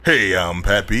Hey, I'm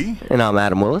Pat B. And I'm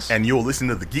Adam Willis. And you're listening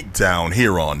to the Geek Down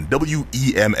here on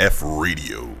WEMF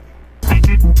Radio.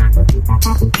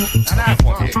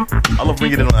 I love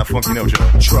bringing it on that funky note,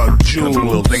 yo. Truck jewels. A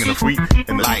little thing in the feet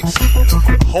and the lights.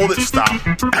 Hold it, stop.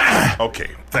 Okay,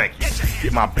 thank you.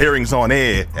 Get my bearings on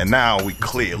air, and now we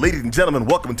clear. Ladies and gentlemen,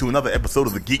 welcome to another episode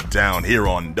of the Geek Down here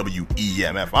on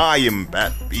WEMF. I am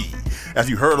Pat B. As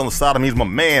you heard on the side of me is my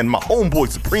man, my homeboy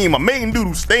supreme, my main dude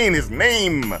who's staying his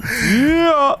name.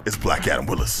 Yeah. It's Black Adam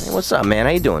Willis. Hey, what's up, man?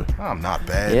 How you doing? I'm not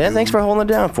bad. Yeah, dude. Thanks for holding it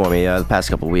down for me the past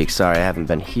couple of weeks. Sorry I haven't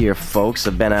been here, folks.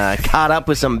 I've been caught up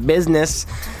with some business,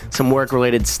 some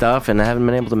work-related stuff, and I haven't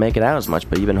been able to make it out as much,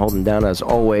 but you've been holding down as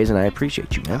always, and I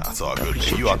appreciate you, man. That's all good,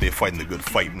 man. You out there fighting the good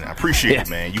fight, man. I appreciate it,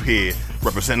 man. You here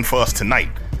representing for us tonight.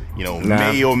 You know,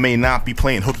 may or may not be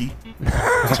playing hooky.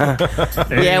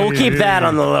 Yeah, we'll keep that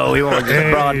on the low. We won't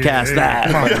just broadcast that.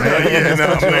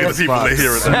 The people that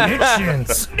hear it.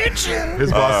 Snitching.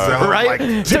 His boss is right?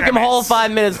 like, Took him a whole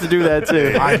 5 minutes to do that,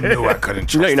 too. I knew I couldn't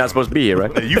trust You know you're not supposed to be here,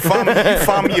 right? You find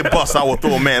me a bus, I will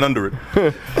throw a man under it.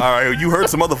 All right, you heard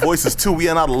some other voices, too. We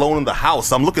are not alone in the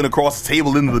house. I'm looking across the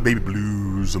table into the baby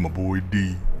blues of my boy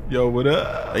D. Yo, what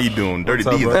up? How you doing? Dirty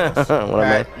What's D. up, What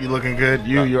am I? You looking good?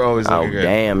 You're always Oh, looking good.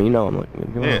 damn. You know I'm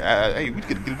looking good. Yeah, hey, we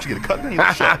get a cut.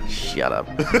 Shut up.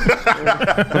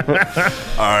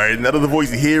 All right, another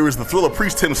voice you hear is the Thriller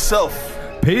Priest himself.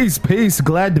 Peace.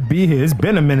 Glad to be here. It's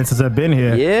been a minute since I've been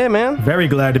here. Yeah, man. Very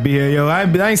glad to be here, yo. I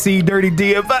ain't seen Dirty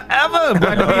D in forever.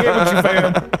 Glad to be here with you,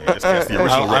 fam. That's the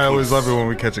original I always love it when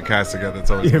we catch a cast together. It's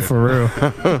always Yeah, good. for real.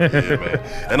 Yeah, man.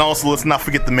 And also, let's not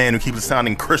forget the man who keeps it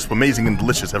sounding crisp, amazing, and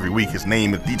delicious every week. His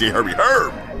name is DJ Herbie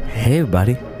Herb. Hey,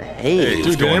 everybody. Hey. What's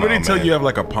Dude, did going anybody on, tell man? you have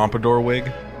like a pompadour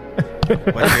wig? No,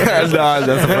 that's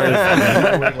the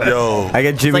first. Yo. I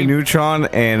get Jimmy Neutron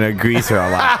and a greaser a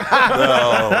lot.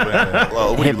 Oh, man.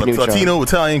 Well, what are you, like, Neutron. Latino,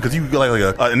 Italian? Because you got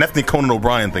like an ethnic Conan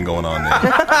O'Brien thing going on there.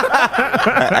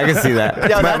 I can see that.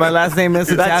 Yo, my last name is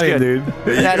that's Italian, good. dude.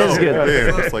 There you That go. is good.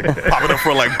 Yeah, it's like pop it up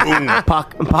for like boom.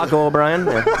 Paco O'Brien.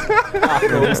 Yeah.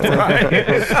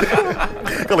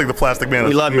 Got like the plastic man.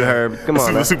 We love you, Herb. Come on,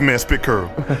 The man. Superman spit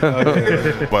curl.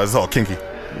 But it's all kinky.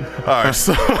 All right,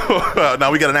 so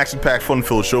now we got an action-packed,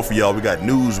 fun-filled show for y'all. We got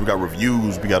news, we got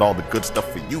reviews, we got all the good stuff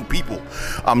for you people.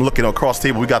 I'm looking across the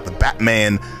table. We got the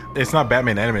Batman. It's not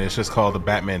Batman animated. It's just called the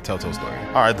Batman Telltale story.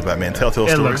 All right, the Batman Telltale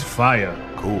It story. looks fire.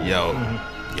 Cool. Yo.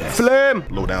 Yes. Flame.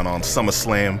 Low down on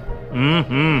SummerSlam.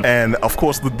 Mm-hmm. And of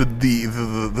course, the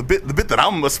bit that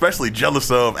I'm especially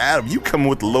jealous of, Adam, you come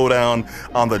with the lowdown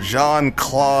on the Jean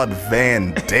Claude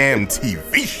Van Damme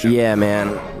TV show. Yeah,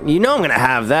 man. You know I'm gonna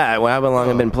have that. Well, how long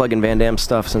I've been plugging Van Damme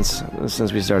stuff since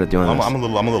we started doing this. I'm a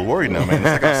little worried now, man. It's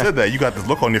like I said that you got this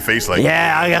look on your face, like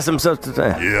Yeah, I got some stuff to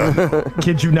say. yeah.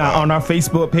 Kid you not, on our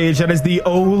Facebook page, that is the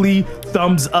only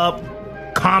thumbs up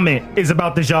comment is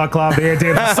about the Jean Claude Van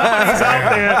Damme. Somebody's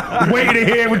out there waiting to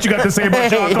hear what you got to say about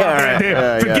Jean Claude Yeah, Van Damme.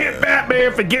 right. Forget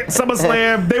Batman, forget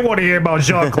SummerSlam. They want to hear about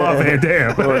Jean Claude Van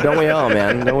Damme. Don't we all,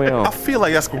 man? Don't we all? I feel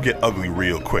like that's gonna get ugly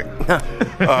real quick. All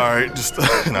right, just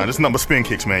this number spin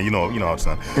kicks, man. You know how it's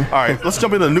done. All right, let's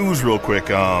jump into the news real quick.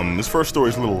 This first story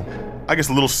is a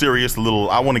little serious.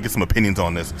 I want to get some opinions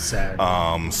on this. Sad.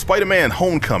 Spider-Man: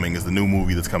 Homecoming is the new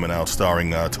movie that's coming out,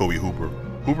 starring Toby Hooper.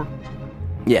 Hooper?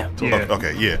 Yeah. Yeah.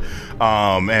 Okay, yeah.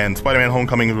 And Spider-Man: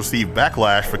 Homecoming has received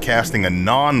backlash for casting a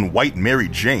non-white Mary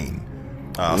Jane.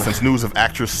 Since news of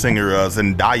actress-singer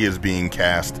Zendaya is being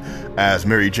cast as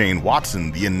Mary Jane Watson,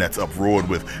 the internet's uproared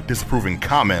with disapproving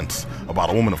comments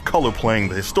about a woman of color playing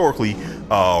the historically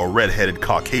red-headed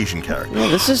Caucasian character. Yeah,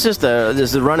 this is just a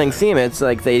running theme. It's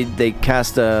like they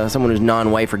cast someone who's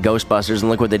non-white for Ghostbusters, and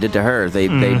look what they did to her. They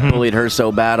bullied her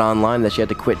so bad online that she had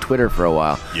to quit Twitter for a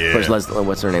while. Yeah. Of course,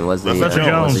 what's her name? Leslie Jones.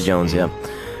 Leslie Jones, yeah.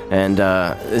 And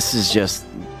this is just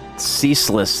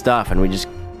ceaseless stuff, and we just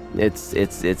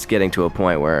it's getting to a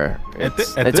point where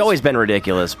it's always been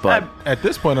ridiculous. But At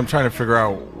this point, I'm trying to figure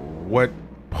out what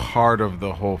part of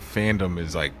the whole fandom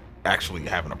is like actually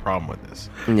having a problem with this.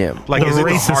 yeah, Like, The is it the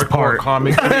racist hardcore part.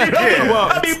 comic? The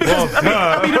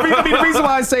reason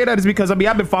why I say that is because I've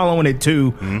been following it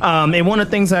too. And one of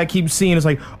the things I keep seeing is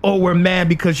like, oh, we're mad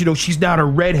because she's not a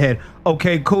redhead.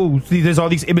 Okay, cool. See, there's all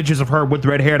these images of her with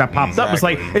red hair that popped up. It's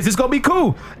like, is this gonna be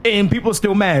cool? And people are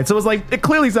still mad. So it's like, it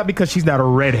clearly is not because she's not a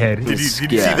redhead. Did you see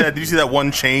that? Did you see that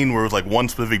one chain where it was like one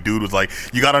specific dude was like,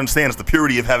 "You gotta understand, it's the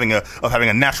purity of having a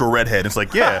natural redhead." It's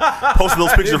like, yeah, posted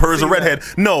those pictures of her as a redhead.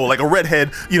 No, like a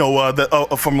redhead,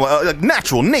 from like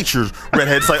natural nature's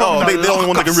redhead. It's like, oh, they the only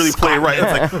one that can really play it right.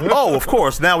 It's like, oh, of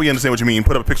course, now we understand what you mean.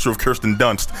 Put up a picture of Kirsten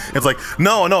Dunst. It's like,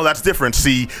 no, that's different.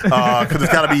 See, because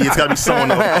it's gotta be someone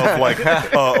of like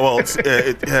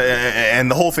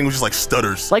and the whole thing was just like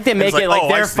stutters. Like they make it like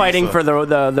they're fighting for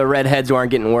the redheads who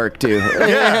aren't getting work too. You know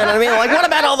what I mean? Like, what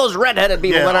about all those redheaded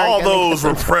people that aren't all those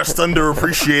repressed,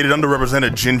 underappreciated,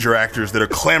 underrepresented ginger actors that are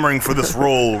clamoring for this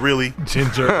role? Really,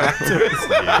 Ginger actors.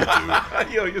 yeah,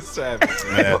 Yo, you're savage.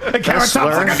 man. Carrot Top's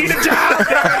like, I need a job.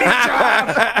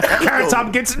 Carrot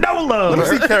Top gets no love.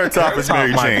 Let me see Carrot Top as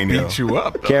Mary Might Jane. beat you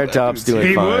up. though. Carrot Top's doing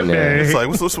He fine. would, Yeah. man. It's like,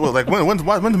 when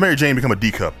does Mary Jane become a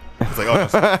D cup? It's like, oh,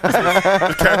 does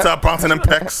Carrot Top bouncing them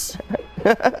pecs?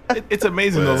 It's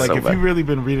amazing though. Like so if bad. you've really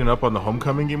been reading up on the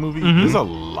Homecoming movie, there's a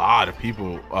lot of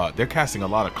people. They're casting a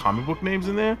lot of comic book names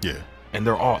in there. Yeah. And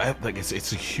they're all like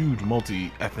it's a huge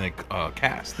multi-ethnic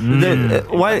cast.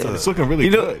 Why? It's looking really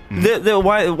good.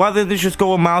 Why did they just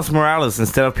go with Miles Morales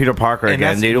instead of Peter Parker And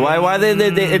again, that's- dude? Why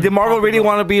did Marvel really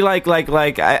want to be like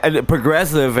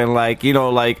progressive and like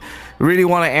really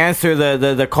want to answer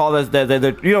the call that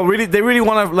they really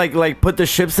want to like put the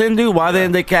ships in, dude? Why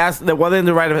didn't they why didn't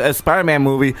they write a Spider-Man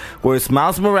movie where it's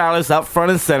Miles Morales up front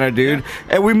and center, dude,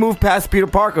 and we move past Peter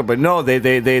Parker? But no, they're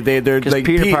Because like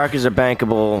Peter Parker's a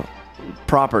bankable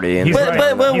property. And He's right.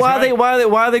 But He's why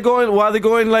right. are they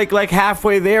going like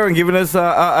halfway there and giving us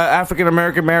African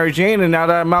American Mary Jane and now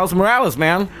that Miles Morales,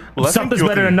 man? Well, I think Something's you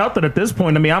better can- than nothing at this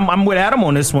point. I mean, I'm with Adam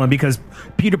on this one because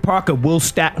Peter Parker will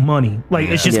stack money. Like,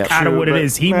 it's just Yeah, kind of true, what it but-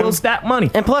 is. He will stack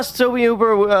money. And plus, Toby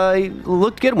Hooper he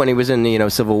looked good when he was in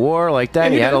Civil War like that.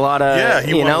 And He he had did. a lot of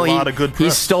He won a lot of good He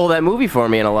press. stole that movie for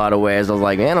me in a lot of ways. I was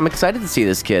like, man, I'm excited to see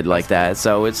this kid like that.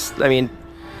 So it's, I mean,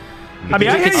 I mean,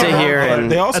 I you could hear sit you. here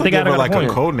and They also I think gave Adam her got a like a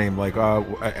point. code name. Like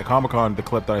at Comic-Con, the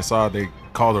clip that I saw, they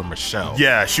called her Michelle.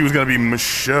 Yeah, she was gonna be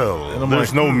Michelle. And I'm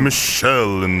There's like, no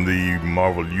Michelle in the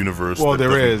Marvel universe. Well, that there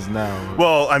doesn't- is now.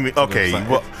 Well, I mean, okay. like-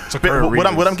 Well, it took but her what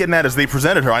I'm readers. getting at is they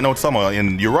presented her. I know it's someone,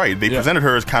 and you're right. They presented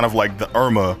her as kind of like the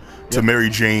Irma to Mary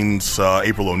Jane's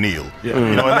April O'Neil. Yeah.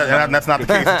 You know, and that's not the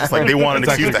case. It's just like they want an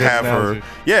That's excuse to actually a have good her. analogy.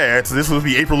 Yeah, this will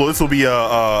be April. This will be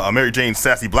a Mary Jane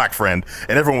sassy black friend,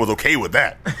 and everyone was okay with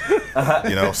that.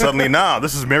 You know, suddenly now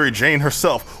this is Mary Jane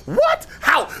herself. What?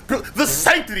 How? The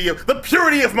sanctity of the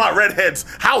purity of my redheads.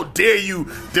 How dare you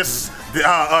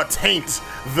taint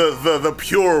the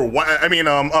pure? I mean,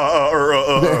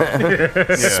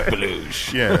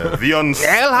 Sploosh. yeah, the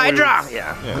Hail Hydra!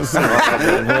 Yeah.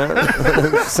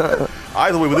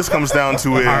 Either way, what this comes down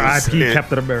to is R.I.P.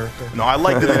 Captain America. No, I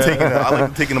like that they're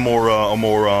taking a more I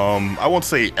won't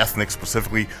say ethnic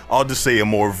specifically. I'll just say a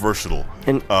more versatile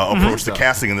approach to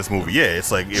casting in this movie. Yeah,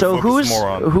 it's like it So focuses more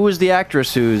on who is the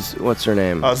actress what's her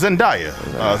name?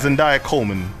 Zendaya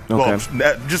Coleman. Okay.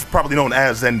 Well, just probably known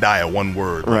as Zendaya, one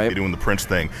word. Like Right. they're doing the Prince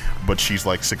thing, but she's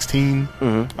like 16.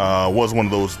 Was one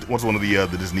of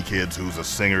the Disney kids who's a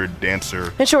singer,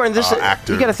 dancer, And sure, and this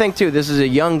actor. you got to think too. This is a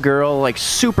young girl, like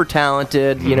super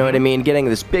talented. You know what I mean? Getting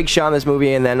this big shot in this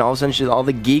movie, and then all of a sudden, she's all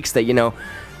the geeks that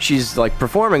she's like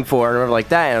performing for, and whatever like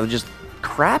that, and just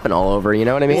crapping all over. You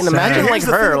know what I mean? Well, Imagine here's like the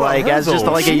thing her, about like her, as just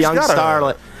though. like a She's young got a- star,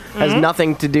 like has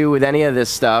nothing to do with any of this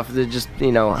stuff. They're just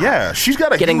Yeah, she's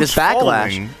got a getting huge this backlash.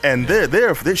 following,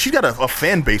 and she's got a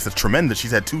fan base that's tremendous.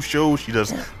 She's had 2 shows, she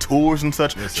does tours and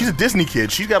such. She's a Disney kid.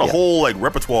 She's got a whole like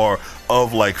repertoire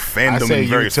of like I fandom say and you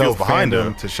various tell skills behind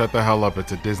her. fandom to shut the hell up.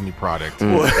 It's a Disney product.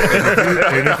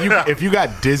 And if you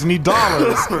got Disney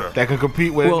dollars that can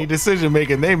compete with any decision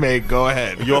making they make, go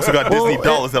ahead. You also got Disney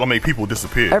dollars that'll make people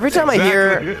disappear. Every time I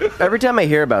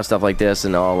hear about stuff like this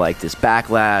and all like this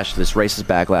backlash, this racist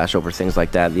backlash over things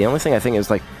like that, the only thing I think is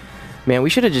like, man,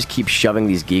 we should have just keep shoving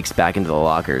these geeks back into the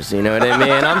lockers. You know what I mean?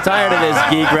 I'm tired of this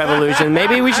geek revolution.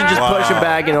 Maybe we should just push them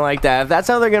back into like that. If that's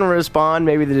how they're going to respond,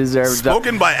 maybe they deserve it.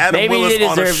 Spoken by Adam Maybe Willis they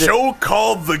on a deserved it. show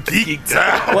called The Geek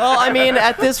Down. Well, I mean,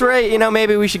 at this rate,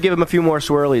 maybe we should give them a few more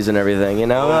swirlies and everything.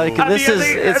 Like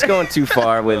it's going too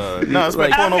far with. No, it's like,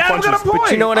 like pulling no I've got a punches. point.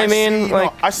 but you know what I mean? See,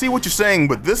 Like, I see what you're saying,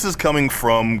 but this is coming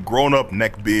from grown-up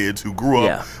neckbeards who grew up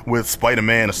Yeah. with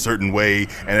Spider-Man a certain way,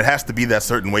 and it has to be that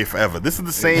certain way forever. This is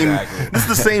the same. Exactly. This is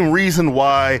the same reason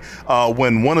why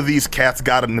when one of these cats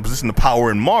got in a position of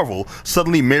power in Marvel,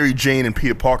 suddenly Mary Jane and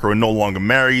Peter Parker are no longer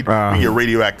married. We get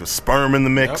radioactive sperm in the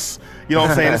mix. You know what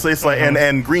I'm saying? It's like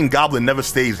and Green Goblin never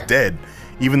stays dead.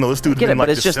 Even though this dude's get been it, like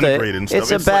but it's just disintegrated and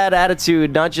stuff. it's a bad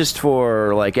attitude, not just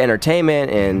for like entertainment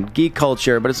and geek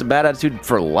culture, but it's a bad attitude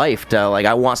for life. To like,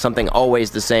 I want something always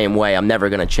the same way. I'm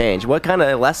never gonna change. What kind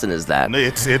of lesson is that?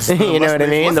 It's You know what I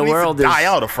mean? The needs to world is die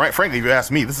out. Frankly, if you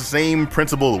ask me, this is the same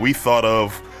principle that we thought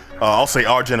of I'll say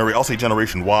our generation. I'll say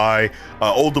Generation Y,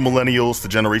 older millennials to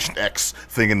Generation X,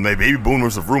 thinking the baby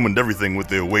boomers have ruined everything with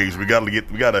their ways. We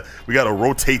gotta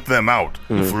rotate them out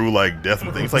through like death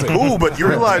and things. It's like, cool, but you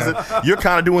realize that you're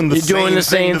kind of doing the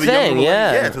same thing.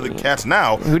 Yeah, to the cats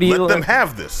now. Let them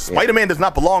have this. Spider-Man does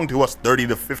not belong to us 30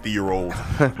 to 50-year-olds.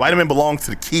 Spider-Man belongs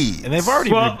to the kids. And they've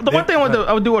already. Well, the one thing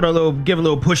I would do with give a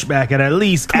little pushback and at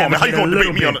least come on, man, how you gonna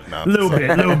debate me on it? A little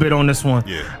bit on this one.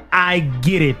 Yeah. I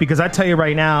get it because I tell you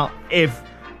right now, if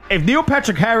Neil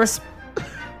Patrick Harris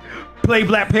play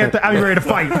Black Panther, I'll be ready to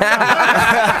fight.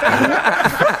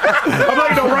 I'm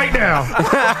letting you know right now.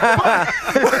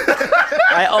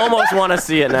 I almost want to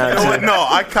see it now. You know what? No,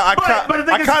 I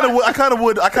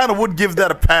kind of would give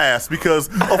that a pass because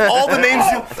of all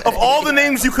the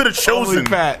names you could have chosen,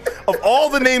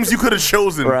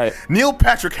 Right. Neil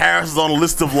Patrick Harris is on a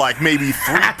list of like maybe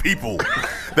 3 people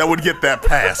that would get that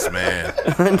pass, man.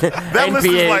 That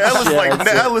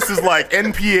list is like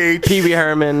NPH, Pee Wee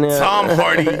Herman, Tom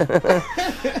Hardy.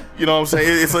 You know what I'm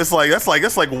saying? It's like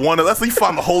that's like one of you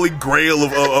find the holy grail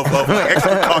of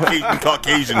extra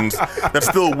Caucasians that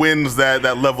still wins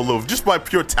that level of just by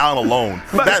pure talent alone.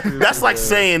 That's like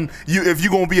saying if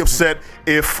you're gonna be upset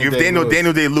if Daniel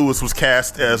Day-Lewis was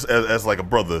cast as like a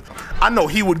brother. I know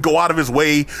he would go out of his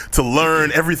way to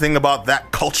learn everything about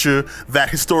that culture, that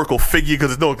historical figure,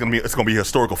 because it's gonna be a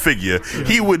historical figure. Yeah.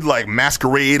 He would like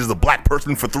masquerade as a black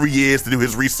person for 3 years to do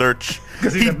his research.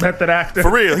 Because he's a method actor. For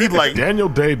real, he'd like Daniel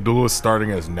Day-Lewis starting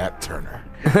as Nat Turner.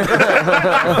 What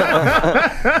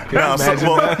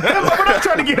I'm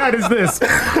trying to get at is this.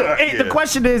 The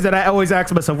question is that I always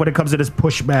ask myself when it comes to this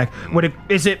pushback: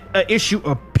 is it an issue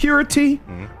of purity,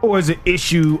 or is it an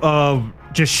issue of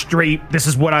just straight? This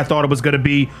is what I thought it was going to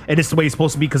be, and this is the way it's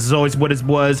supposed to be because it's always what it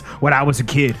was when I was a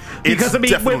kid. Because when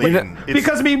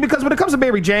it comes to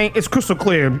Mary Jane, it's crystal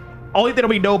clear. Only thing that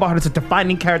we know about her is a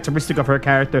defining characteristic of her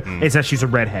character is that she's a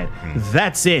redhead.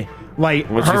 That's it. Like,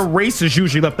 her race is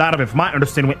usually left out of it, from my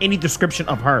understanding, with any description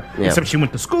of her. Yeah. Except she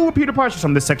went to school with Peter Parker, she's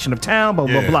from this section of town, blah,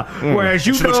 blah, blah. Whereas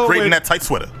she looks great in that tight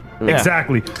sweater. Yeah.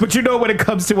 Exactly. But you know when it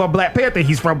comes to Black Panther,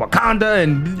 he's from Wakanda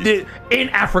and in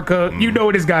Africa, you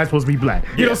know this guy's supposed to be black.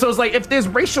 You know, so it's like if there's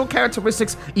racial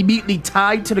characteristics immediately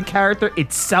tied to the character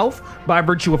itself by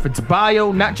virtue of its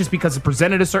bio, not just because it's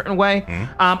presented a certain way,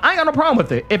 I ain't got no problem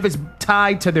with it if it's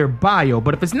tied to their bio.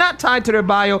 But if it's not tied to their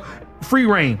bio, free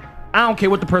reign. I don't care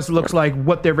what the person looks like,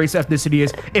 what their race ethnicity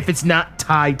is, if it's not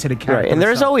tied to the character. Right, and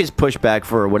there's always pushback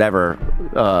for whatever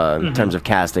in terms of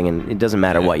casting, and it doesn't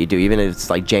matter what you do. Even if it's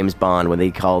like James Bond, when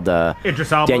they called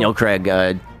Daniel Craig,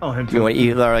 him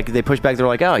too. They push back, they're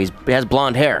like, oh, he has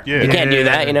blonde hair. You can't do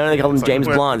that, you know? They call him James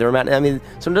Blonde. I mean,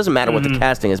 so it doesn't matter what the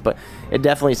casting is, but it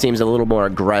definitely seems a little more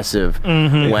aggressive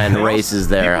when race is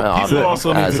there. People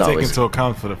also need to take into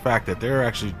account for the fact that they're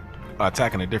actually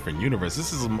attacking a different universe.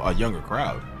 This is a younger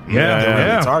crowd. They're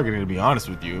really targeting, to be honest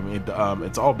with you. I mean,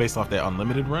 it's all based off that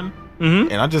Unlimited run,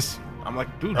 and I'm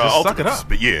like, dude, just suck it up.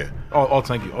 But yeah.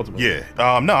 Thank you. Ultimately.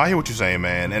 Yeah. No, I hear what you're saying,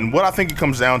 man. And what I think it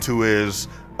comes down to is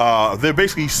they're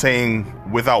basically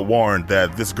saying without warrant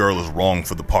that this girl is wrong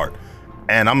for the part,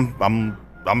 and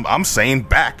I'm saying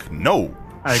back, no.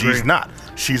 She's not.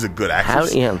 She's a good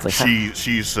actress.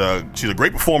 She's a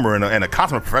great performer and a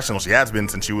consummate professional. She has been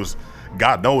since she was.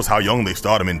 God knows how young they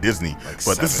start him in Disney.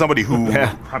 But this is somebody who,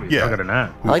 probably younger than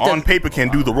that. Who on paper can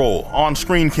do the role, on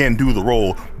screen can do the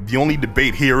role. The only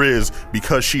debate here is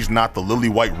because she's not the lily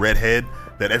white redhead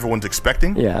that everyone's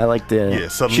expecting. Yeah, I like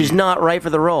she's not right for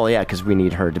the role. Yeah, because we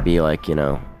need her to be like, you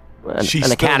know,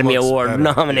 an Academy Award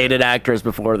nominated actress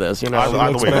before this, you know.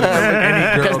 Either way,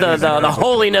 because the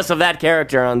holiness of that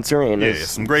character on screen is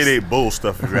some grade A bull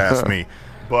stuff, if you ask me.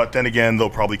 But then again, they'll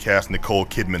probably cast Nicole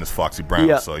Kidman as Foxy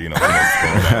Brown, so you know.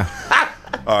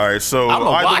 All right, so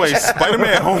either way,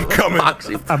 Spider-Man: Homecoming.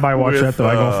 I might watch that though.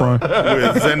 I go front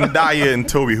with Zendaya and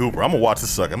Toby Hooper. I'm gonna watch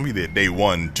this sucker. I'm gonna be there day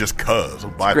one just cause.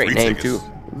 I'll buy 3 tickets. Too.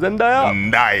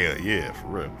 Zendaya, yeah, for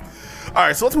real. All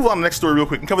right, so let's move on to the next story real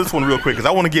quick and cover this one real quick because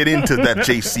I want to get into that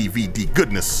JCVD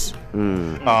goodness.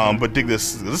 But dig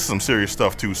this. This is some serious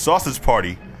stuff too. Sausage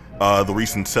Party, the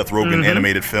recent Seth Rogen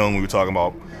animated film we were talking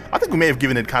about. I think we may have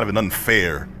given it kind of an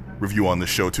unfair review on this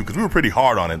show too because we were pretty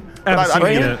hard on it. I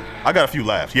got a few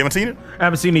laughs. You haven't seen it? I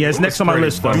haven't seen it yet. It's next on my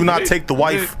list though. Do not take the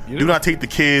wife. Do not take the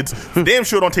kids. Damn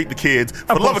sure don't take the kids.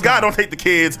 For the love of God, don't take the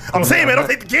kids. I'm saying, man, don't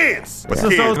take the kids. So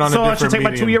I should take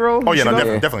my 2-year-old? Oh yeah, no,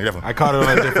 definitely. I caught it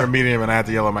on a different medium and I had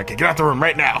to yell at my kid, get out the room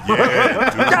right now.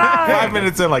 Yeah, 5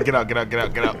 minutes in, like, get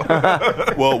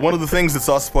out. Well, one of the things that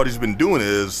Sausage Party's been doing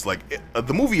is like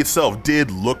the movie itself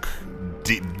did look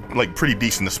pretty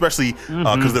decent, especially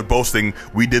because they're boasting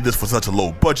we did this for such a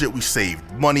low budget, we saved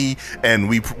money, and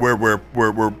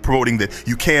we're promoting that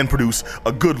you can produce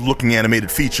a good looking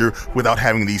animated feature without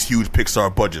having these huge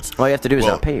Pixar budgets. All you have to do is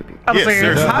not pay people. How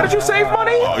did you save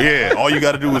money? Oh yeah, all you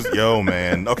got to do is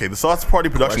man. Okay, the Sausage Party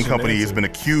production company has been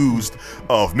accused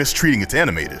of mistreating its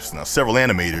animators. Now, several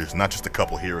animators, not just a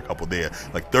couple here, a couple there,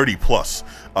 like 30 plus,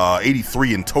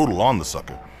 83 in total on the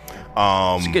sucker.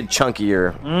 It's a good chunk of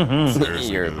your.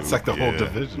 It's like the whole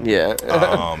division. Yeah.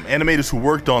 Animators who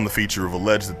worked on the feature have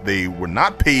alleged that they were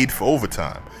not paid for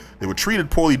overtime. They were treated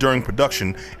poorly during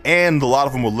production, and a lot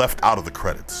of them were left out of the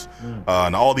credits.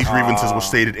 And all these grievances were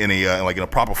stated in a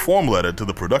proper form letter to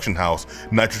the production house,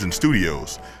 Nitrogen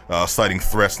Studios, citing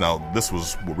threats. Now, this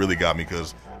was what really got me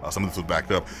because some of this was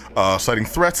backed up, citing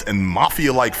threats and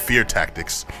mafia-like fear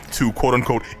tactics to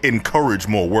quote-unquote encourage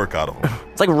more work out of them.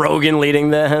 It's like Rogan leading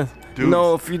that. Dude.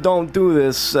 No, if you don't do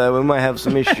this, we might have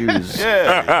some issues.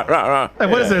 Yeah.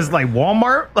 Like, what is this, like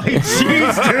Walmart? Like,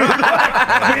 jeez, dude.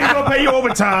 We ain't gonna pay you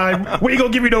overtime. We ain't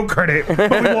gonna give you no credit.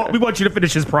 But we want you to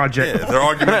finish this project. Yeah, their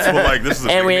arguments were like, this is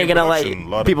a And we ain't gonna production.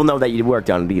 let people know that you worked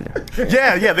on it either.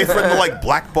 Yeah, they threaten to like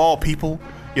blackball people.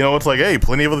 You know, it's like, hey,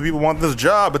 plenty of other people want this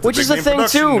job. It's Which is the thing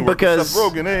too, because who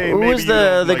was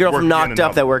the girl from Knocked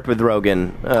Up that worked with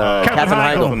Rogan?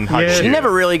 Catherine Heigl. Yeah. She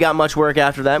never really got much work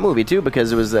after that movie too,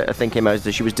 because it was a thing came out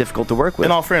that she was difficult to work with.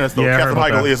 In all fairness, though, Yeah, I heard Catherine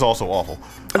about Heigl that. is also awful.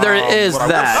 There is what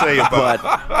I will say about-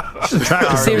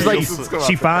 but it seems like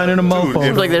She fine in a mofo.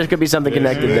 seems like there could be something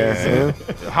connected there.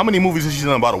 Yeah. How many movies has she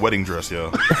done about a wedding dress,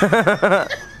 yo?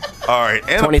 All right,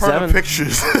 Annapurna 27?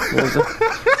 Pictures.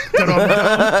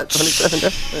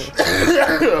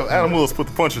 27. Adam Willis put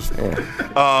the punches.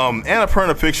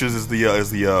 Annapurna Pictures is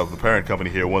the parent company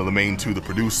here, one of the main two that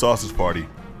produced Sausage Party,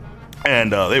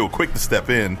 and they were quick to step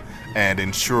in and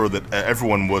ensure that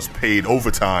everyone was paid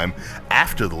overtime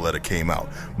after the letter came out.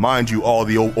 Mind you, all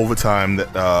the overtime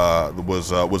that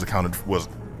was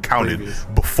counted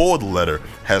before the letter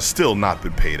has still not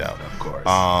been paid out. Of course.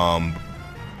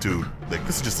 Dude, like,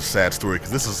 this is just a sad story because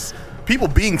this is people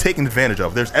being taken advantage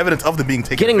of. There's evidence of them being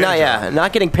taken advantage of.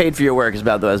 Not getting paid for your work is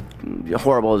about as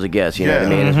horrible as it gets. You know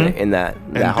what I mean? In that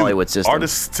Hollywood system.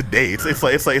 Artists today, it's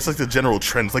like the general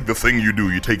trend. It's like the thing you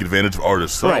do. You take advantage of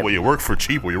artists. So, Right. well, you work for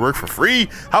cheap, or you work for free.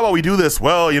 How about we do this?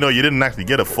 Well, you didn't actually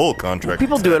get a full contract.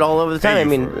 People do it all over the time. I Pay you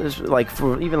mean, for it. it's like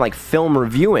for even like film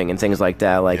reviewing and things like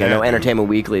that. Like I Yeah, know dude. Entertainment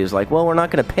Weekly is like, well, we're not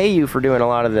going to pay you for doing a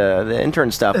lot of the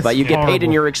intern stuff, but you get paid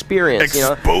in horrible. your experience. You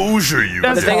know, Exposure, you.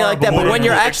 That's the thing like that. But when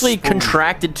you're actually Exposure.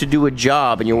 contracted to do a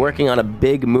job and you're working on a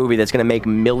big movie that's going to make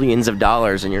millions of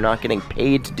dollars and you're not getting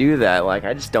paid to do that, like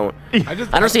I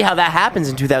don't see how that happens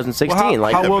in 2016. Well,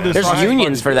 like how well does there's Sausage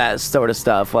unions Party for do? that sort of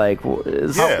stuff. Like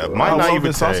Yeah, my How well naivete.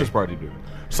 did Sausage Party do?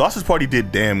 Sausage Party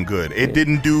did damn good. It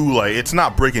didn't do it's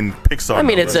not breaking Pixar. I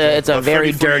mean, it's numbers, a but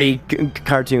very 33 dirty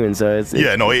cartoon, so it's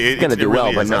Yeah, no, it's it, gonna it do really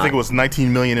well, but is. not. I think it was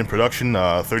 19 million in production,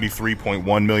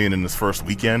 33.1 million in this first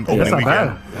weekend, That's opening not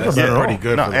weekend. bad. That's not bad at pretty all.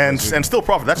 good. No, for the and first still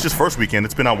profit. That's just first weekend.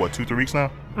 It's been out 2-3 weeks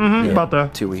now. About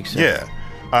that. 2 weeks. Yeah,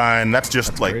 and that's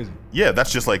just crazy.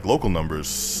 that's just like local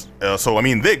numbers. So I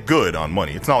mean, they're good on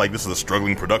money. It's not like this is a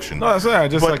struggling production. No, that's right.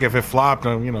 Just But- like if it flopped,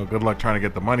 good luck trying to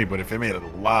get the money. But if it made a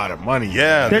lot of money,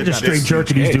 Yeah, They're just straight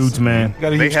jerking these case. dudes, man.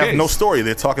 got a They huge have case. no story.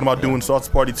 They're talking about doing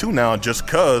Sausage Party 2 now just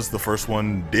because the first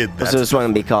one did that. So this one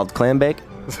would be called Clam Bake.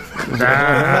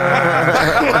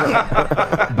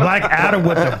 Black Adam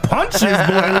with the punches,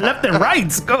 boy, left and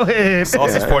right. Go ahead.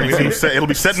 Sausage Party 2. It'll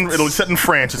be set in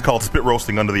France. It's called Spit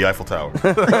Roasting under the Eiffel Tower.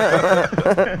 All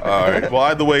right. Well,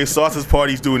 either way, Sausage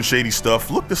Party's doing shady stuff.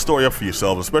 Look the story up for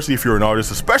yourself, especially if you're an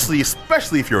artist, especially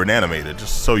if you're an animator,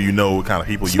 just so you know what kind of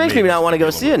people This you makes me not want to go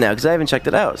see it now because I haven't checked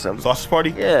it out. So Sausage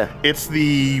Party? Yeah. It's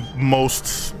the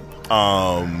most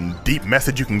deep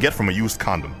message you can get from a used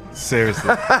condom. Seriously.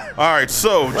 All right,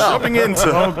 so jumping into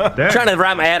trying to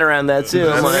wrap my head around that too.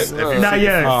 I'm like, That's it. Not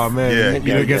yet. Oh man, Yeah. you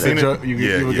didn't get the Seen it? joke. You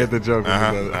Yeah, would yeah. get the joke.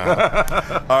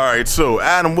 all right, so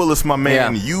Adam Willis, my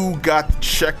man, Yeah. you got to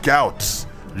check out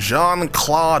Jean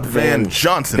Claude Van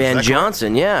Johnson. Is Van that correct?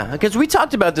 Johnson, yeah, because we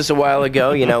talked about this a while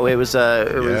ago. You know, it was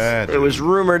it was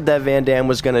rumored that Van Damme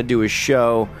was going to do a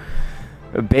show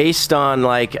based on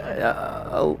like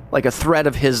a thread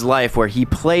of his life where he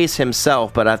plays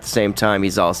himself, but at the same time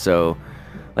he's also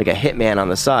like a hitman on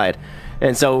the side.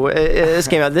 And so this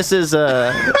came out. This is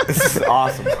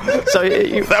awesome. So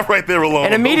That right there alone.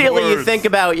 and immediately those you words. think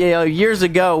about years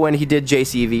ago when he did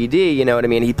JCVD. You know what I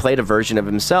mean? He played a version of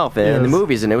himself in the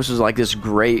movies, and it was like this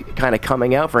great kind of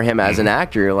coming out for him as an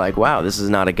actor. You're like, wow, this is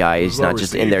not a guy. He's not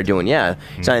just in there doing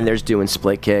he's not in there just doing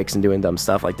split kicks and doing dumb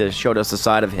stuff like this. Showed us a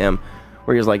side of him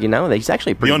where he was like, he's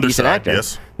actually a pretty decent actor.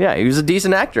 Yes. Yeah, he was a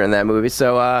decent actor in that movie.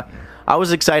 So I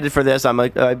was excited for this.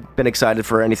 I've been excited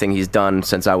for anything he's done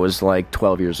since I was like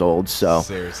 12 years old. So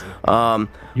Seriously. But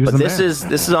this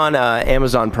is on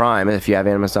Amazon Prime. If you have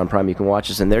Amazon Prime, you can watch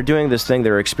this. And they're doing this thing.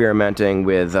 They're experimenting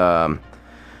with,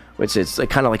 which is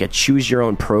kind of like a choose your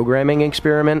own programming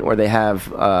experiment, where they have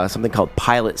something called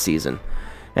pilot season.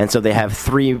 And so they have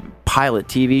 3 pilot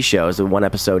TV shows, with 1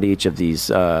 episode each of these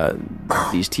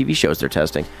TV shows they're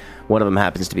testing. One of them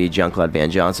happens to be Jean Claude Van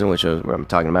Johnson, which is what I'm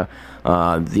talking about.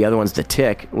 The other one's The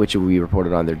Tick, which we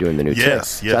reported on. They're doing the new Tick.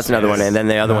 Yes, So that's another one. And then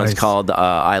the other one's called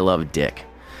I Love Dick,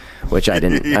 which I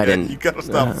didn't. You gotta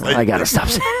stop saying I gotta stop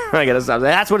saying. I gotta stop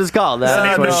saying. That's what it's called.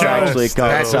 That's what it's actually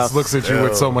called. That just looks at you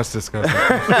with so much disgust.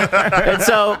 And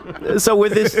so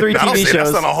with these 3 TV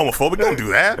shows, that's not homophobic. Don't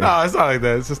do that. No, it's not like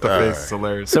that. It's just the face. It's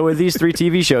hilarious. So with these 3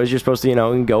 TV shows, you're supposed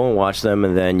to, go and watch them,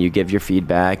 and then you give your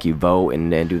feedback, you vote,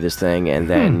 and do this thing, and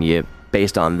then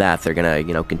based on that, they're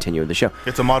gonna, continue the show.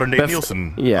 It's a modern day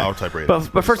Nielsen type rating.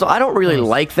 But first of all, I don't really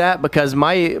like that, because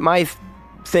my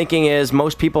thinking is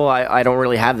most people I don't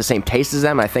really have the same taste as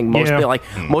them. I think most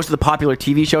most of the popular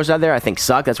TV shows out there I think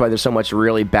suck. That's why there's so much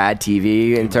really bad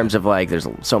TV in terms of there's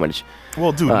so much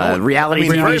reality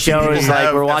TV shows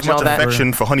we're watching all that.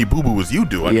 Affection for Honey Boo Boo as you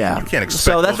do. I mean, you can't expect.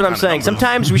 So that's what I'm saying.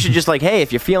 Sometimes we should just hey,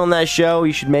 if you're feeling that show,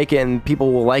 you should make it, and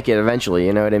people will like it eventually.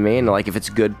 You know what I mean? Like if it's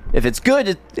good, it's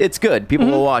good. People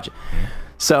will watch it.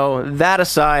 So that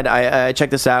aside, I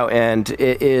checked this out, and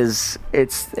it's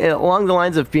along the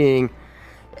lines of being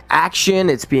action,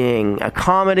 it's being a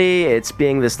comedy, it's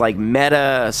being this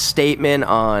meta statement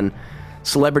on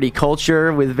celebrity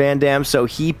culture with Van Damme. So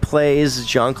he plays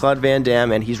Jean Claude Van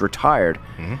Damme, and he's retired.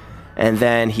 And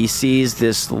then he sees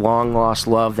this long lost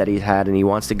love that he's had, and he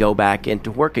wants to go back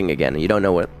into working again. And you don't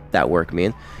know what that work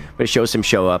means, but it shows him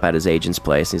show up at his agent's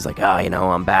place, and he's like,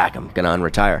 I'm back, I'm gonna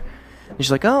unretire. And she's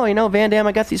like, Van Damme,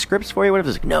 I got these scripts for you, whatever.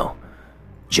 He's like, no,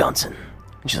 Johnson.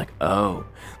 And she's like, oh.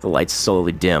 The lights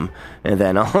slowly dim, and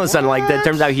then all of a sudden, that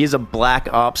turns out he's a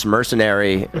black ops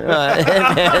mercenary,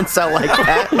 and so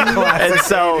that, and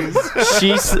so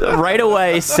she right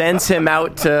away sends him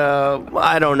out to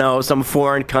I don't know some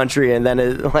foreign country, and then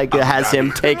it has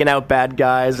him taking out bad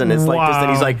guys, and it's this.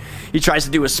 Then he's he tries to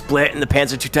do a split, and the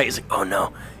pants are too tight. He's like, oh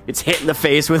no. It's hit in the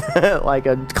face with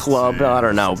a club. I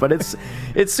don't know, but it's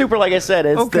super. Like I said,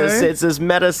 it's this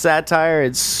meta satire.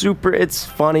 It's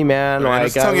funny, man. And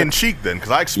it's tongue in cheek then, because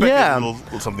I expected a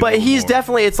little something. But he's more.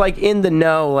 definitely in the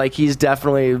know. He's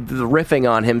definitely riffing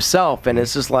on himself, and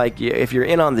it's just if you're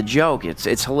in on the joke,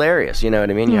 it's hilarious. You know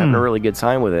what I mean? You're having a really good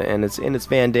time with it, and it's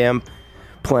Van Damme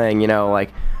playing a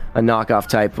knockoff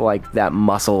type that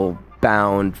muscle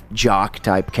bound jock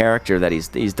type character that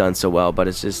he's done so well, but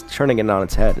it's just turning it on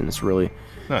its head, and it's really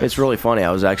funny.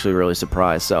 I was actually really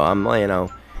surprised. So I'm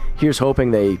here's hoping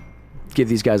they give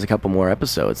these guys a couple more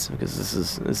episodes, because this is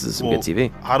some good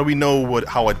TV. How do we know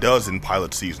how it does in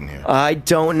pilot season here? I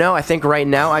don't know. I think right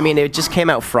now, it just came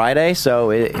out Friday, so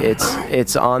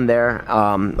it's on there.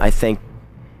 I think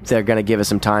they're gonna give us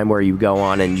some time where you go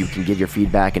on and you can give your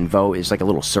feedback and vote. It's like a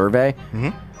little survey.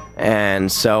 And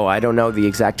so I don't know the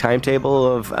exact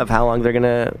timetable of how long they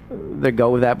go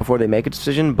with that before they make a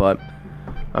decision, but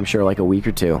I'm sure a week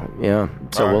or 2. Yeah.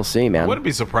 So we'll see, man. I wouldn't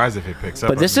be surprised if it picks up.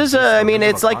 But this is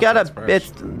it's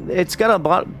got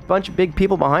a bunch of big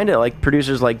people behind it, like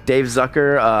producers like Dave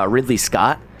Zucker, Ridley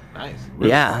Scott. Nice. Really?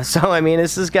 Yeah. So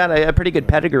this has got a pretty good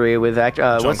pedigree with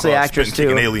what's the actress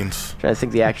too? Aliens. I'm trying to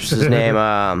think the actress's name.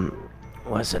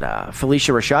 Was it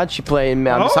Felicia Rashad? She played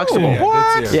Miss Huxtable.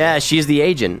 What? Yeah, she's the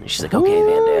agent. She's like, okay,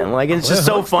 Van Damme. It's just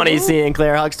so funny seeing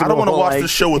Claire Huxtable. I don't want to watch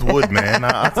this show with Wood, man.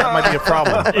 That might be a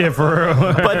problem. Yeah, for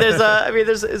real. But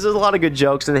there's a lot of good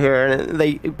jokes in here, and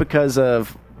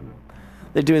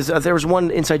there was one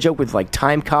inside joke with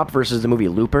Time Cop versus the movie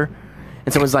Looper,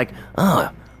 and someone's like,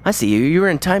 I see you. You were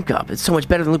in Time Cop. It's so much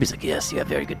better than Loopy. He's like, yes, you have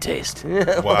very good taste.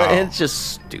 Wow. It's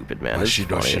just stupid, man. It's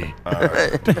funny.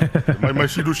 My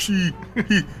shidoshi.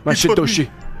 My shidoshi.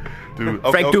 Dude,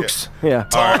 Frank Dukes. Yeah.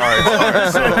 All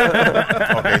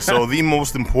right. So the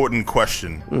most important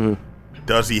question: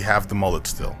 does he have the mullet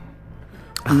still?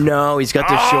 No, he's got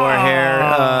the short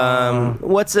hair.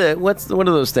 What are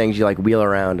those things you wheel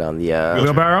around on the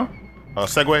wheelbarrow?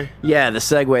 Segway? Yeah, the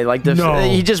Segway.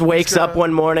 He just wakes up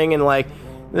one morning and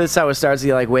that's how it starts.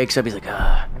 He wakes up. He's like,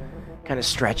 kind of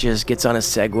stretches, gets on a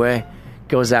Segway,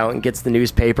 goes out and gets the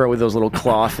newspaper with those little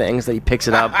claw things that he picks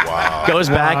it up. Wow. Goes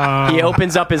back. He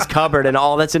opens up his cupboard, and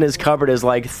all that's in his cupboard is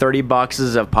 30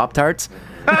 boxes of Pop-Tarts.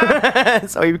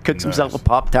 So he cooks himself a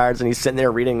Pop-Tarts, and he's sitting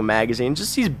there reading a magazine.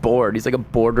 He's bored. He's like a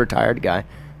bored retired guy.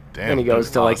 and he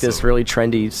goes to like this really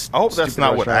trendy. I hope that's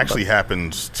not what actually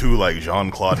happens to like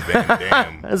Jean Claude Van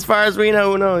Damme. As far as we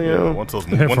know, no. Once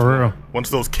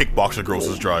those kickboxer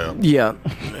grosses dry up. Yeah.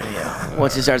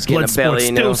 Once he starts getting a belly,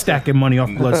 still stacking money off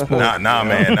Bloodsport. Nah,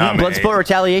 man. Bloodsport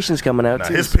Retaliation's coming out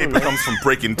too. His paper comes from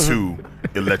Breaking 2,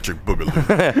 Electric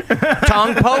Boogaloo.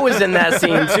 Tong Po was in that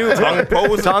scene too.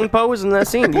 Tong Po was in that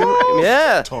scene.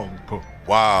 Yeah. Tong Po.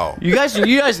 Wow. You guys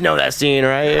know that scene,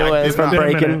 right? It was from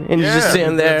Breaking, and you're just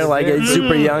sitting there like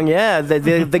super young. Yeah.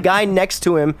 The guy next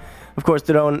to him, of course,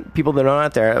 people that aren't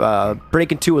out there,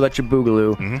 Breaking 2, Electric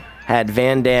Boogaloo. Had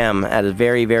Van Damme at a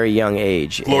very, very young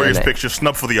age. Glorious picture,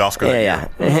 snub for the Oscar. Yeah.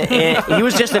 And he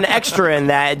was just an extra in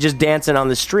that, just dancing on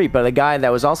the street. But the guy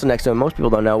that was also next to him, most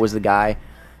people don't know, was the guy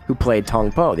who played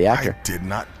Tong Po, the actor. I did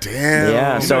not. Damn.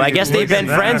 Yeah. So I guess they've been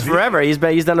friends forever. He's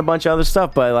done a bunch of other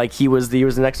stuff, but like he was the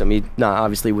next to him. He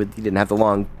didn't have the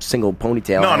long single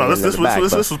ponytail. No. This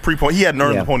was pre-point. He hadn't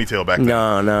earned the ponytail back then.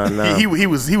 No. He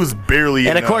was barely.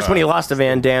 And of course, when he lost to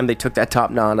Van Damme, they took that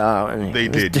top knot out. And they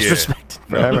did. Disrespected.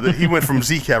 Yeah. He went from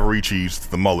Z Cavaricci's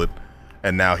to the mullet.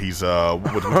 And now he's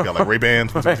what's he got, like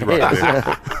Ray-Bans? What's he rocking?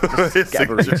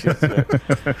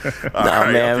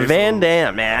 Man, Van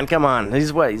Damme, man, come on.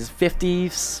 He's 50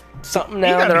 something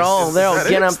now. They're all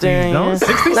getting up there. No,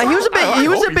 60. Now he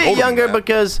was a bit younger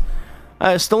because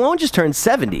Stallone just turned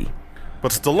 70.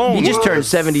 But Stallone, he just turned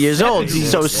 70 years old.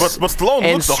 So, but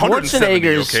Stallone looks 170.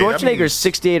 Schwarzenegger's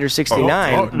 68 or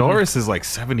 69. Norris is like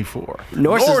 74.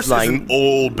 Norris is like an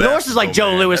old bastard. Norris is like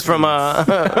Joe Lewis from.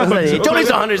 Tony's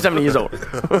 170 years old.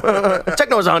 Chuck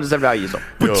Norris is 170 years old.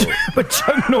 But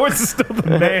Chuck Norris is still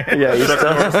the man. Yeah, he's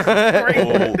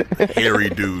still old, hairy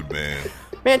dude, man.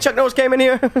 Man, Chuck Norris came in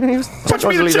here. Chuck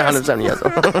Norris is 170 years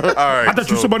old. All right, I thought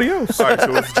you were somebody else. All right,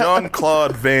 so it's Jean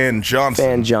Claude Van Johnson.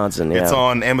 Van Johnson, yeah. It's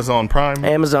on Amazon Prime.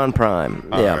 Amazon Prime,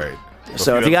 yeah. All right.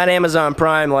 So if you got Amazon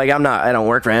Prime, like I don't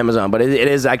work for Amazon, but it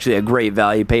is actually a great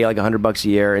value. You pay like $100 a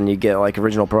year, and you get like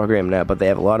original program now. But they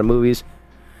have a lot of movies,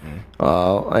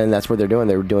 and that's what they're doing.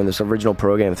 They're doing this original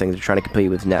program thing. They're trying to compete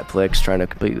with Netflix, trying to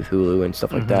compete with Hulu and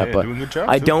stuff like that. Yeah, but doing a good job,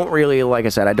 I too. don't really, like I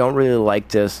said, I don't really like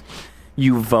this.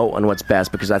 You vote on what's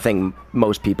best because I think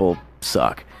most people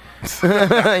suck. You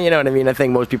know what I mean? I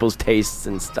think most people's tastes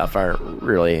and stuff aren't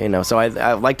really, So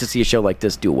I like to see a show like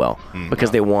this do well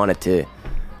because they want to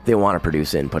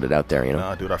produce it and put it out there.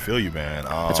 Nah, dude, I feel you, man.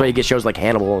 That's why you get shows like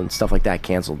Hannibal and stuff like that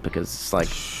canceled because it's like,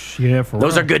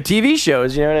 those are good TV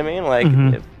shows. You know what I mean? Like,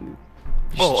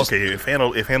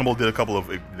 if Hannibal did a couple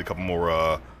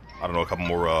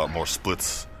more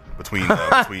splits. Between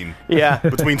semi.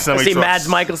 I see Mads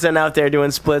Mikkelsen out there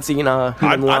doing splits, I'd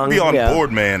be on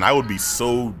board, man. I would be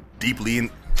so deeply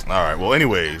in. All right. Well,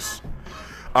 anyways,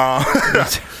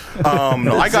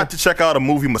 I got to check out a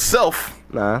movie myself.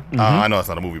 I know it's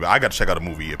not a movie, but I got to check out a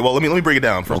movie. Well, let me break it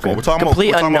down first of all. We're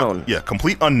talking Unknown.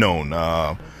 Complete Unknown.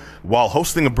 While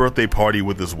hosting a birthday party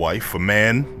with his wife, a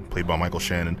man, played by Michael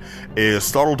Shannon, is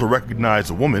startled to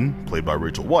recognize a woman, played by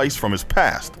Rachel Weisz, from his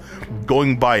past.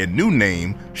 Going by a new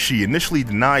name, she initially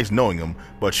denies knowing him,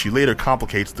 but she later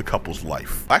complicates the couple's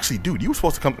life. Actually, dude, you were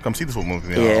supposed to come see this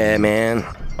movie. Yeah, man.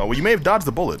 Well, you may have dodged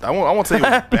the bullet. I won't say it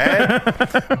was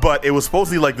bad, but it was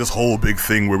supposedly like this whole big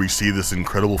thing where we see this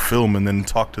incredible film and then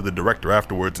talk to the director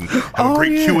afterwards and have a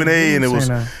great Q&A, and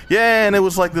it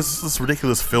was like this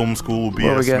ridiculous film school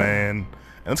BS, man.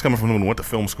 And it's coming from someone who went to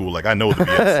film school. Like, I know the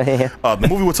BS. The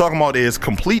movie we're talking about is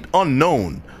Complete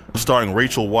Unknown, starring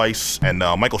Rachel Weisz and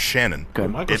Michael Shannon.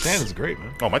 Michael Shannon's great,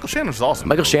 man. Oh, Michael Shannon's awesome.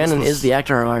 Michael Shannon is the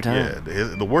actor of our time. Yeah,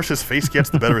 the worse his face gets,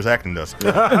 the better his acting does.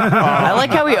 I like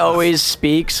how he always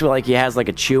speaks like he has like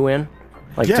a chew-in,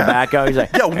 like tobacco. He's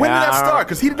like, when did that start?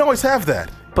 Because he didn't always have that.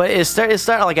 But it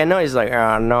started like, I know he's like,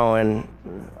 no, and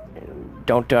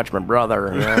don't touch my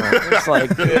brother. It's like,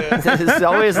 it's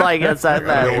always like it's that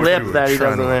lip that he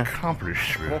doesn't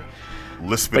accomplish.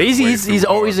 But he's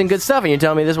always in good stuff, and you're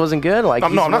telling me this wasn't good? Like,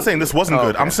 no, I'm not saying this wasn't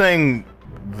good. I'm saying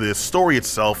the story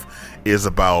itself is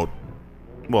about.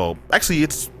 Well, actually,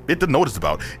 it didn't know what it's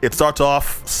about. It starts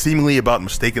off seemingly about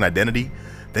mistaken identity.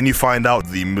 Then you find out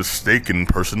the mistaken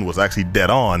person was actually dead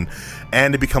on,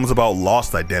 and it becomes about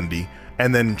lost identity,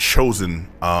 and then chosen.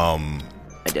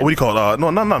 What do you call it?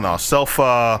 No. Self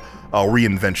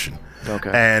reinvention.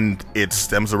 Okay. And it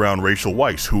stems around Rachel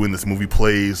Weisz, who in this movie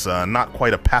plays not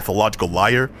quite a pathological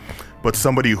liar, but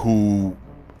somebody who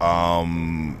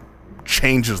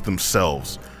changes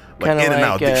themselves, like in and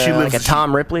out. She lives like a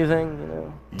Tom Ripley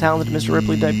thing, talented Mr.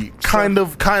 Ripley type. Kind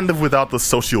of without the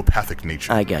sociopathic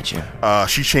nature. I get you.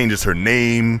 She changes her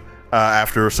name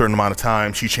after a certain amount of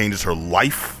time. She changes her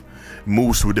life,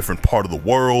 moves to a different part of the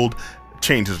world,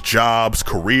 changes jobs,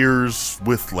 careers,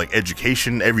 with like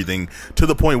education, everything, to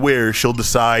the point where she'll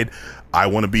decide, I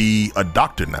want to be a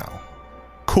doctor now.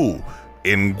 Cool.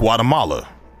 In Guatemala.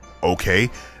 Okay.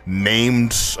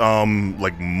 Named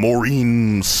like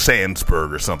Maureen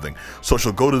Sandsberg or something. So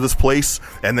she'll go to this place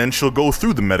and then she'll go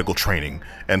through the medical training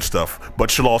and stuff,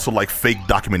 but she'll also like fake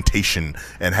documentation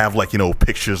and have like, you know,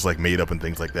 pictures like made up and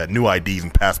things like that, new IDs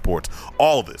and passports,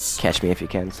 all of this. Catch Me If You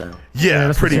Can, so. Yeah,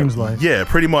 that's what it seems like. Yeah,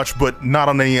 pretty much, but not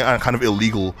on any kind of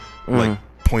illegal like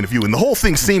point of view. And the whole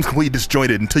thing seems completely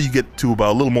disjointed until you get to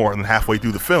about a little more than halfway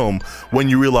through the film when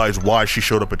you realize why she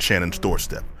showed up at Shannon's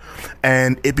doorstep.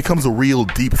 And it becomes a real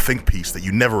deep think piece that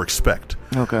you never expect.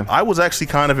 Okay. I was actually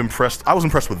kind of impressed. I was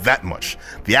impressed with that much.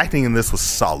 The acting in this was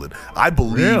solid. I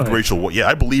believed Rachel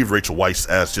Weisz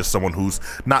as just someone who's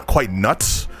not quite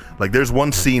nuts. Like, there's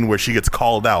one scene where she gets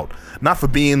called out, not for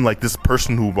being like this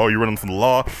person who, you're running from the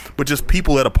law, but just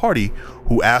people at a party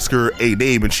who ask her a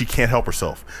name and she can't help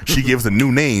herself. She gives a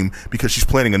new name because she's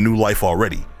planning a new life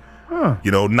already.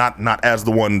 You know, not as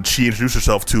the one she introduced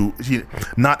herself to,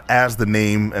 not as the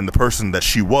name and the person that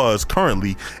she was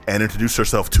currently and introduced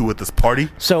herself to at this party.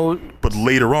 So, but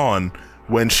later on,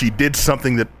 when she did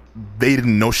something that they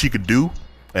didn't know she could do,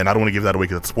 and I don't want to give that away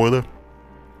because it's a spoiler,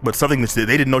 but something that they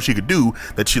didn't know she could do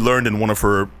that she learned in one of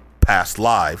her past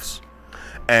lives,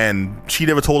 and she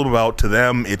never told them about. To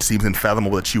them, it seems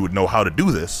unfathomable that she would know how to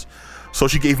do this. So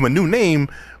she gave him a new name,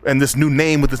 and this new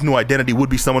name with this new identity would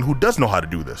be someone who does know how to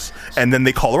do this. And then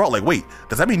they call her out like, wait,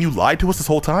 does that mean you lied to us this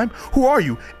whole time? Who are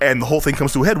you? And the whole thing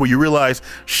comes to a head where you realize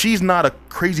she's not a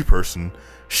crazy person.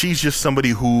 She's just somebody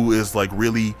who is like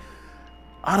really,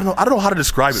 I don't know how to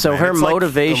describe it. So man. her It's like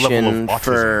motivation a level of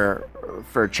autism.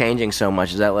 for changing so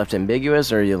much, is that left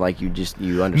ambiguous, or you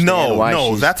understand why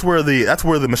No, she's... that's where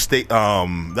the mistake,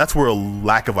 that's where a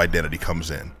lack of identity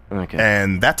comes in. Okay.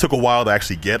 And that took a while to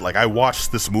actually get. Like, I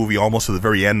watched this movie almost to the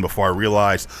very end before I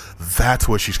realized that's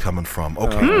where she's coming from.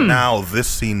 Okay, now this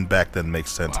scene back then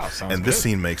makes sense, and this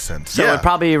scene makes sense. So it'd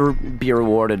probably be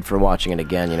rewarded for watching it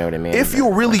again. You know what I mean? If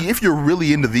you're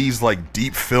really into these like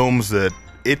deep films that.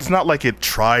 It's not like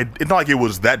it's not like it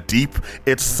was that deep.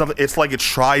 It's like it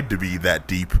tried to be that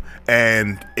deep,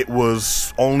 and it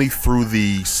was only through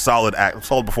the solid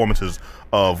performances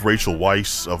of Rachel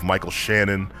Weisz, of Michael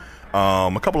Shannon,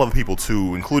 a couple other people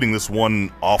too, including this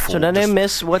one awful. So did I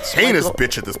miss what's heinous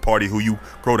bitch at this party who you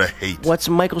grow to hate? What's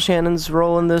Michael Shannon's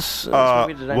role in this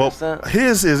movie? Did I miss that?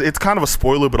 It's kind of a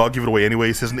spoiler, but I'll give it away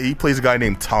anyways. He plays a guy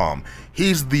named Tom.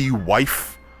 He's the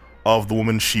wife of the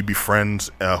woman she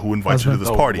befriends, who invites her to this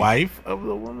party. Wife of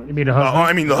the woman? You mean the husband?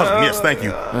 I mean the husband. Yes, thank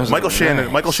you. Michael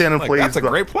Shannon plays. That's a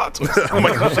great plot twist.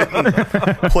 Michael Shannon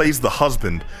plays the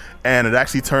husband, and it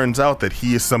actually turns out that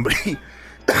he is somebody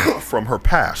from her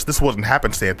past. This wasn't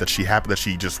happenstance that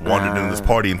she just wandered into this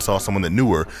party and saw someone that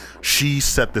knew her. She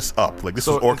set this up. Like, this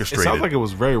was orchestrated. It sounds like it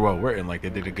was very well written. Like, they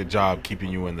did a good job keeping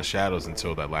you in the shadows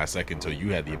until that last second, until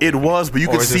you had the epiphany. It was, but you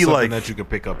could see like that you could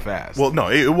pick up fast. Well, no,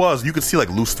 it was. You could see like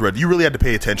loose thread. You really had to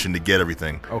pay attention to get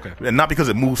everything. Okay, and not because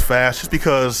it moves fast, just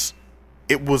because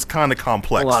it was kind of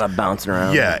complex. A lot of bouncing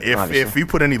around. Yeah, if you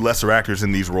put any lesser actors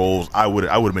in these roles, I would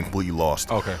have been completely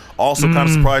lost. Okay. Also, kind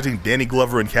of surprising, Danny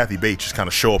Glover and Kathy Bates just kind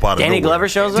of show up out of nowhere. Danny Glover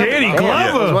shows up. Danny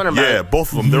Glover. Yeah,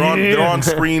 both of them. They're on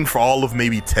screen for all of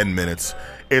maybe 10 minutes.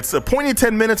 It's a poignant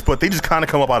 10 minutes, but they just kind of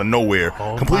come up out of nowhere,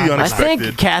 completely unexpected. I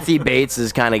think Kathy Bates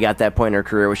has kind of got that point in her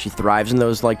career where she thrives in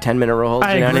those like 10-minute roles.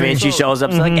 You know what I mean? She shows up,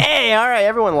 it's like, hey, all right,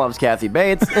 everyone loves Kathy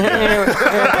Bates. Pretty much.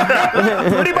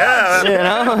 Yeah, you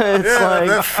know, it's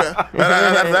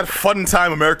that fun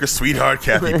time America's sweetheart,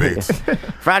 Kathy Bates.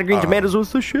 Fried green tomatoes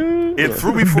was the shit. It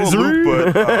threw me for a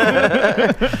loop,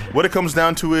 but what it comes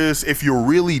down to is if you're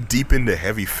really deep into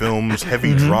heavy films,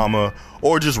 heavy drama,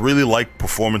 or just really like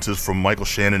performances from Michael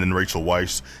Shannon and Rachel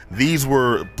Weisz, these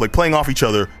were, like, playing off each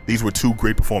other, these were two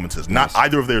great performances. Not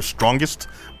either of their strongest,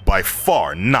 by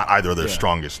far, not either of their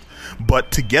strongest.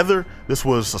 But together, this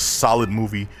was a solid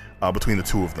movie between the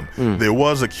two of them. There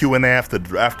was a Q&A after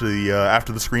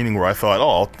the screening where I thought,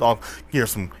 I'll hear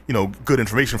some, good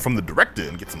information from the director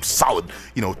and get some solid,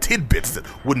 tidbits that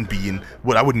wouldn't be in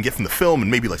what I wouldn't get from the film,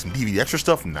 and maybe like some DVD extra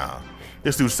stuff. Nah.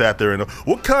 This dude sat there and,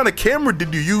 what kind of camera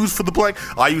did you use for the blank?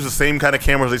 I use the same kind of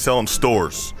cameras they sell in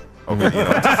stores. Okay,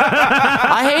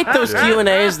 I hate those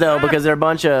Q&As though, because they're a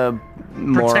bunch of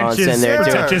morons in there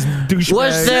too.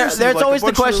 Was there's always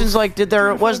the questions like,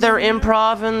 was there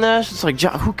improv in this? It's like,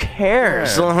 who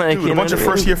cares? Yeah. Like, dude, a bunch of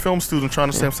first-year film students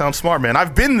trying to sound smart, man.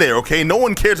 I've been there, okay? No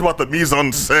one cares about the mise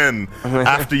en scène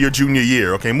after your junior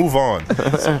year, okay? Move on.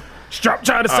 Stop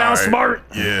trying to sound smart.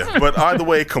 Yeah, but either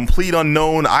way, complete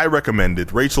unknown. I recommend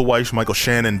it. Rachel Weisz, Michael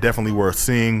Shannon, definitely worth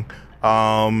seeing.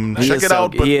 Check it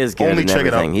out, but he is good only in check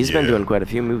it out. everything. He's been doing quite a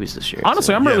few movies this year.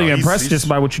 Honestly, I'm really impressed just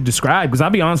by what you described. Because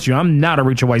I'll be honest with you, I'm not a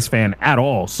Rachel Weisz fan at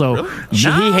all. So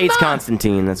he hates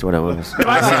Constantine. That's what it was.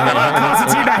 I love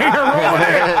Constantine. I hate her role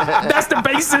there. That's the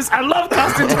basis. I love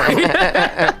Constantine.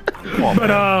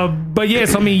 But yeah,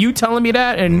 so I mean, you telling me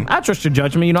that, and I trust your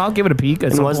judgment. You know, I'll give it a peek.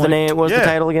 And what's the name? What's the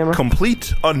title again? Bro?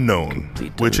 Complete Unknown,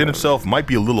 which in itself might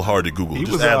be a little hard to Google.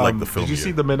 Just add like the film. Did you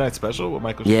see the Midnight Special with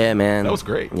Michael? Yeah, man, that was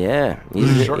great. Yeah,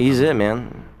 he's it,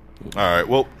 man. All right,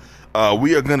 well,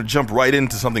 we are gonna jump right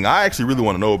into something I actually really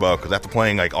want to know about because after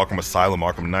playing like Arkham Asylum,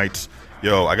 Arkham Knights,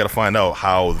 I got to find out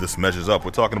how this measures up.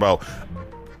 We're talking about.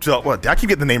 What? I keep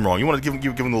getting the name wrong. You want to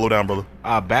give him the lowdown, brother?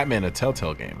 Batman, a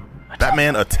Telltale game.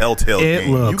 Batman, a Telltale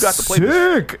game. Looks you got to play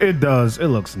sick. This. It does. It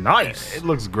looks nice. It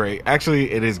looks great.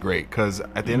 Actually, it is great because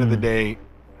at the end of the day,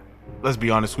 let's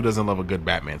be honest, who doesn't love a good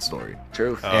Batman story?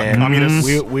 True. And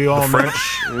we all French.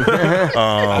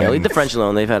 Leave the French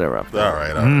alone. They've had it rough. All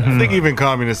right. I think even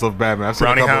communists love Batman. I've seen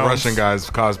Brownie a couple hounds. Russian guys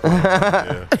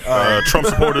cosplay. Trump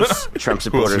supporters. Trump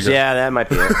supporters. Yeah, that might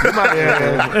be it.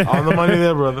 Yeah, on the money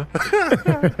there, brother.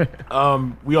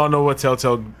 We all know what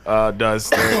Telltale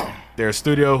does. They're a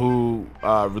studio who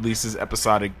releases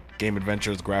episodic game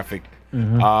adventures, graphic,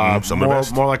 more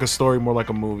like a story, more like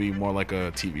a movie, more like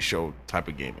a TV show type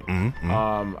of gaming.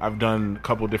 I've done a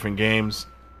couple different games.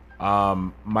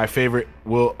 My favorite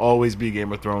will always be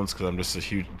Game of Thrones because I'm just a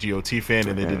huge GOT fan,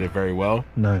 and they did it very well.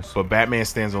 Nice. But Batman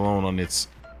stands on its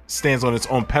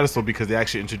own pedestal because they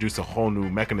actually introduced a whole new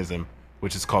mechanism,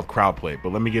 which is called crowd play.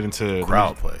 But let me get into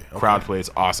crowd play. Okay. Crowd play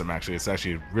is awesome. Actually, it's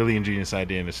actually a really ingenious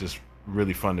idea, and it's just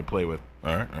really fun to play with.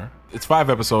 All right. It's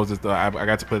 5 episodes. I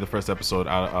got to play the first episode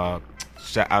out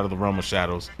of the Realm of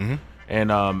Shadows,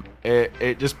 and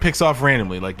it just picks off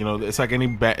randomly. Like it's like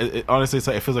any honestly,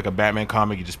 it feels like a Batman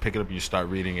comic. You just pick it up, and you start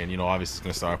reading, and obviously it's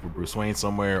gonna start off with Bruce Wayne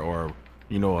somewhere, or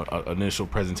an initial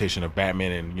presentation of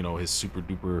Batman and his super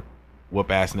duper whoop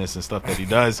assness and stuff that he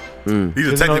does. These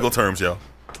are technical terms, yo.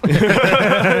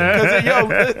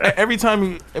 Every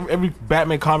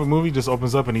Batman comic movie just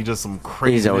opens up and he does some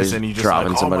craziness and he just dropping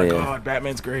like, somebody. Oh my god,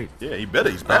 Batman's great. Yeah, he better.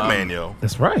 He's Batman, yo.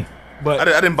 That's right. But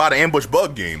I didn't buy the Ambush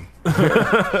Bug game. I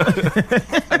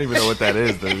don't even know what that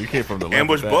is, though. You came from the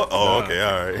Ambush Bug. Oh, okay,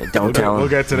 all right. Don't tell him. We'll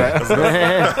get to that.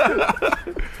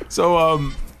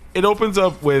 So, it opens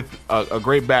up with a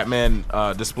great Batman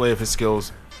display of his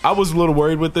skills. I was a little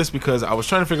worried with this because I was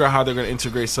trying to figure out how they're going to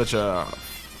integrate such a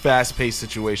fast-paced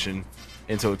situation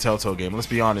into a Telltale game. Let's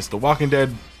be honest, The Walking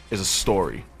Dead is a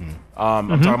story. I'm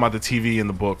talking about the TV and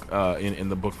the book in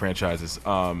the book franchises.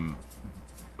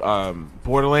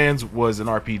 Borderlands was an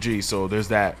RPG, so there's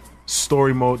that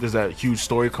story mode. There's that huge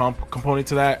story component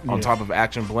to that on top of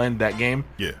action blend that game.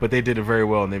 Yeah. But they did it very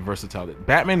well and they versatile it.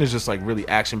 Batman is just like really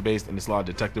action based and it's a lot of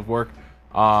detective work.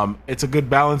 It's a good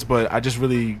balance, but I just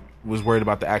really was worried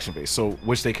about the action base, so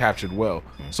which they captured well.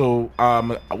 So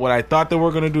what I thought they were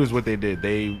going to do is what they did.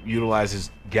 They utilized his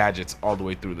gadgets all the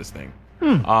way through this thing.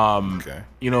 Okay.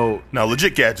 Now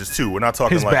legit gadgets too. We're not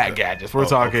talking his like bat gadgets. We're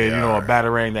talking, a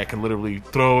batarang that can literally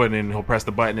throw, and then he'll press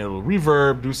the button, and it'll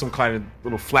reverb, do some kind of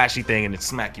little flashy thing, and it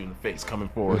smack you in the face coming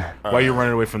forward while you're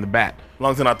running away from the bat. As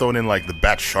long as they're not throwing in like the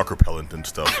bat shark repellent and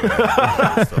stuff.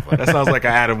 That sounds like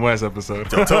an Adam West episode.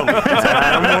 Totally.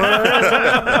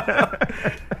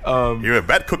 You have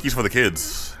bat cookies for the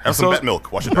kids. Have some bat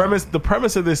milk. Wash it down. The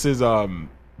premise of this is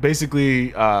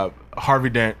basically Harvey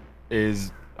Dent,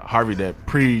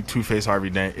 pre Two-Face Harvey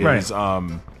Dent is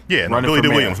yeah, no, Billy D.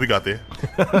 Williams, we got there.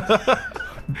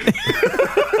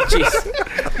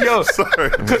 Jeez. Yo, sorry,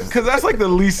 because that's like the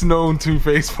least known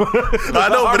Two-Face. I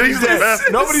know, but he's the best.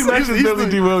 Nobody mentions Billy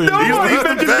D. Williams. He's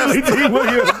the best. Billy D.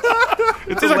 Williams.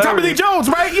 It's like Tommy Lee Jones,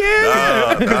 right?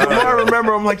 Yeah. The more I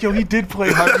remember, I'm like, yo, he did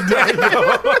play Harvey Dent.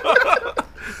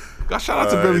 God, shout out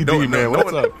to Billy D, man.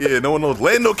 What's up? Yeah, no one knows.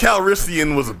 Lando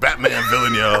Calrissian was a Batman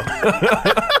villain, yo.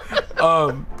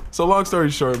 So long story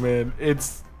short, man,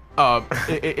 it's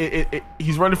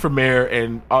he's running for mayor,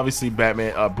 and obviously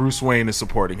Batman, Bruce Wayne is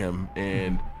supporting him,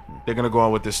 and they're gonna go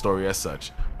on with this story as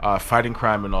such, fighting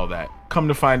crime and all that. Come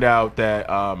to find out that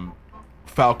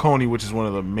Falcone, which is one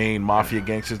of the main mafia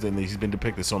gangsters, and he's been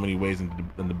depicted so many ways in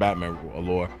the Batman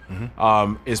lore,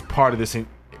 is part of this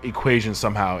equation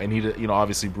somehow, and he,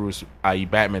 obviously Bruce, i.e.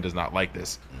 Batman, does not like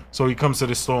this. So he comes to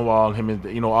this Stonewall, and him,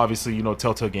 and obviously,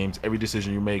 Telltale games, every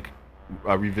decision you make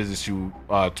revisits you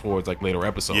towards like later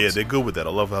episodes. Yeah, they're good with that. I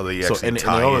love how they actually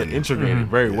tie and in. integrate it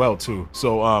very well too.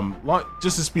 So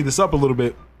just to speed this up a little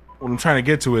bit, what I'm trying to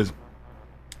get to is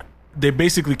they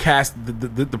basically cast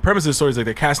the premise of the story is like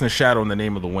they're casting a shadow in the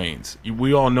name of the Waynes.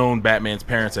 We all known Batman's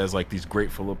parents as like these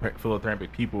great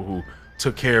philanthropic people who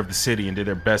took care of the city and did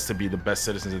their best to be the best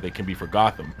citizens that they can be for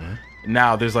Gotham.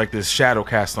 Now there's like this shadow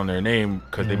cast on their name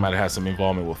because they might have had some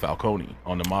involvement with Falcone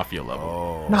on the mafia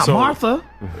level. Not Martha.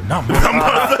 Not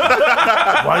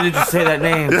Martha. Why did you say that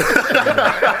name?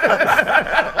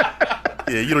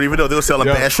 Yeah, you don't even know. They were selling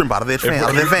bad shrimp out of their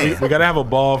van. We gotta have a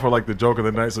ball for like the joke of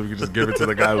the night so we can just give it to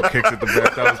the guy who kicks it the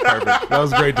best. That was perfect. That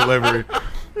was great delivery.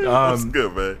 That's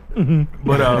good, man.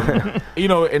 But you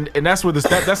know, and that's where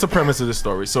that's the premise of the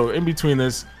story. So in between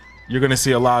this, you're gonna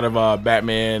see a lot of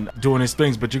Batman doing his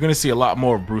things, but you're gonna see a lot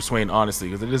more of Bruce Wayne, honestly,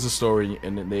 because it is a story,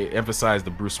 and they emphasize the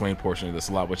Bruce Wayne portion of this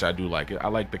a lot, which I do like. I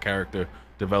like the character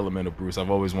development of Bruce. I've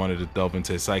always wanted to delve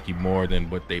into his psyche more than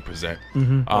what they present.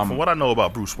 From what I know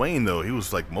about Bruce Wayne, though, he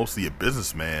was like mostly a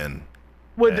businessman.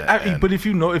 But if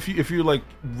you like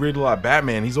read a lot of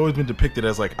Batman, he's always been depicted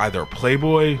as like either a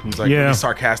playboy who's like a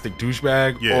sarcastic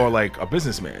douchebag or like a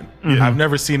businessman. I've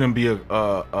never seen him be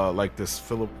a like this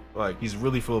Philip. Like he's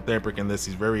really philanthropic in this.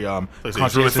 He's very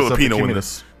he's really Filipino in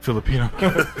this. Filipino.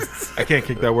 I can't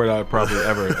kick that word out probably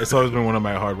ever. It's always been one of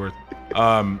my hard words.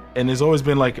 And there's always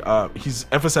been like he's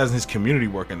emphasizing his community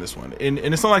work in this one, and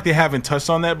it's not like they haven't touched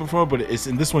on that before, but it's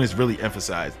in this one is really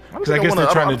emphasized. Because I guess they're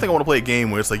trying to. I think I want to play a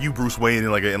game where it's like you Bruce Wayne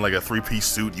in like a 3-piece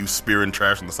suit, you spearing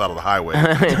trash on the side of the highway,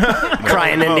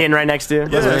 crying Indian right next to you.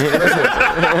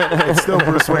 It's still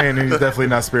Bruce Wayne, and he's definitely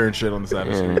not spearing shit on the side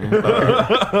of the street.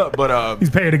 But he's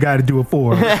paying a guy to do it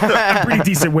for him. A pretty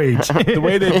decent wage. The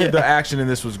way they did the action in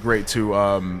this was great too.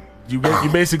 You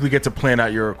basically get to plan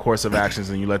out your course of actions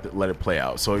and you let it play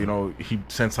out. So, you know, he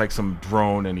sends like some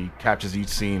drone and he captures each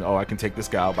scene. Oh, I can take this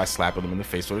guy out by slapping him in the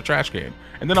face with a trash can.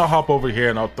 And then I'll hop over here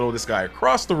and I'll throw this guy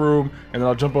across the room, and then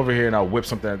I'll jump over here and I'll whip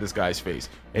something at this guy's face.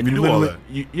 And you do all that.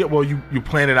 You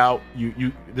plan it out.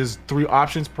 There's 3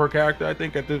 options per character. I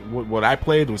think what I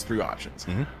played was 3 options.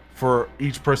 For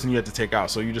each person you had to take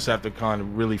out, so you just have to kind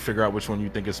of really figure out which one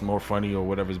you think is more funny or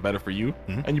whatever is better for you,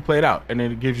 and you play it out, and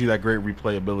then it gives you that great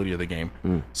replayability of the game.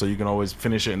 So you can always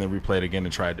finish it and then replay it again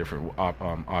and try a different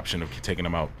option of taking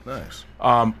them out. Nice.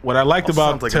 What I liked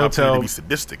about Telltale, to be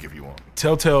sadistic if you want.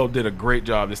 Telltale did a great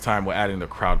job this time with adding the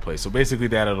crowd play. So basically,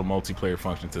 they added a multiplayer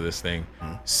function to this thing.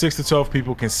 6 to 12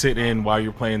 people can sit in while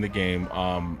you're playing the game,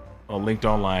 linked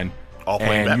online, all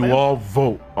playing and Batman? you all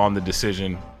vote on the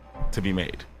decision to be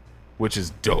made, which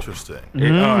is dope. Interesting.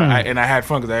 And I had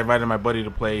fun because I invited my buddy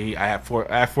to play. I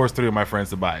forced 3 of my friends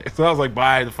to buy it. So I was like,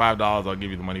 buy the $5. I'll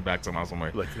give you the money back somehow,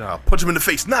 somewhere. Like, punch him in the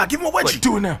face. Nah, give him a wedgie. Like,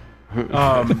 do it now.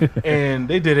 And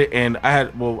they did it. And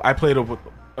I played with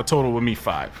a total with me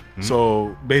 5.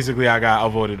 So basically, I got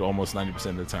outvoted almost 90%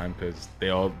 of the time because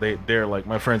they're like,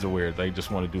 my friends are weird. They just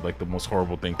want to do like the most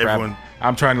horrible thing.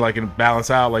 I'm trying to like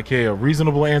balance out like, hey, a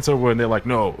reasonable answer when they're like,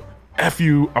 no. F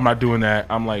you, I'm not doing that.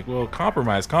 I'm like, well,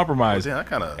 compromise.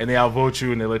 Yeah, and they outvote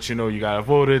you and they let you know you got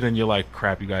outvoted, and you're like,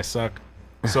 crap, you guys suck.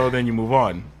 So then you move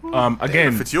on.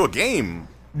 Again, if it's your game.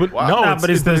 But wow. no, but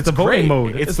it's the voting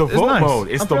mode. It's the vote nice. mode.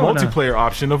 It's I'm the feeling multiplayer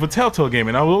option of a Telltale game.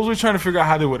 And I was always trying to figure out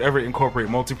how they would ever incorporate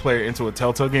multiplayer into a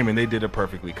Telltale game, and they did it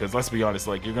perfectly. Because let's be honest,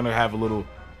 like, you're going to have a little,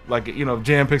 like, you know, if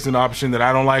Jan picks an option that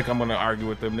I don't like, I'm going to argue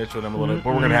with them, niche with them a little bit,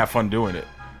 but we're going to have fun doing it.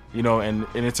 You know, and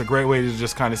it's a great way to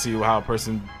just kind of see how a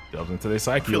person delves into their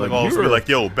psyche. I feel like all be like,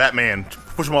 yo, Batman,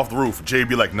 push him off the roof. Jay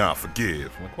be like, nah,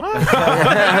 forgive. I'm like,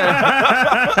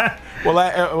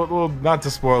 what? Well, not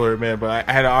to spoiler it, man, but I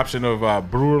had an option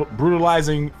of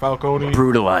brutalizing Falcone.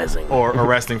 Or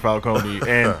arresting Falcone.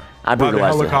 And while the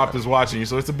helicopter's watching you.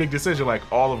 So it's a big decision. Like,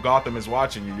 all of Gotham is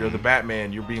watching you. You're the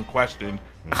Batman. You're being questioned.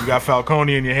 You got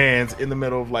Falcone in your hands in the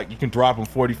middle of, like, you can drop him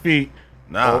 40 feet.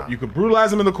 Nah. You could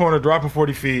brutalize him in the corner, drop him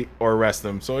 40 feet, or arrest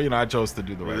him. So, you know, I chose to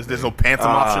do the rest. There's no phantom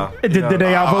option? Did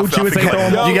they outvote you and say,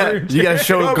 you got to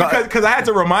show... Because I had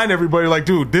to remind everybody, like,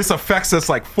 dude, this affects us,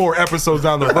 like, 4 episodes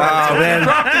down the road. So man.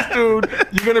 Drop this dude,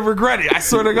 you're going to regret it. I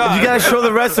swear to God. You got to show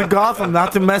the rest of Gotham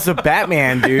not to mess with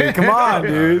Batman, dude. Come on,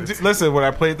 dude. Listen, when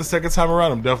I play it the second time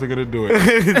around, I'm definitely going to do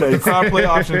it. The crowd-play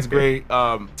option is great.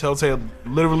 Telltale,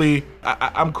 literally,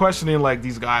 I'm questioning, like,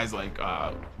 these guys, like,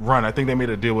 Run. I think they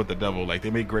made a deal with the devil. Like, they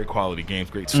make great quality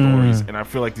games, great stories, and I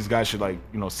feel like these guys should, like,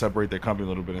 you know, separate their company a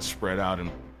little bit and spread out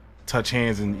and touch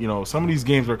hands. And, you know, some of these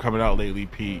games that are coming out lately,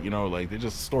 Pete, you know, like, they're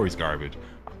just stories garbage.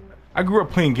 I grew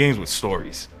up playing games with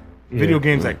stories, video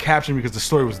games that captured me because the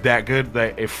story was that good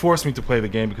that it forced me to play the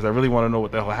game because I really want to know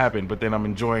what the hell happened. But then I'm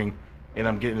enjoying, and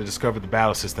I'm getting to discover the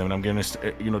battle system, and I'm getting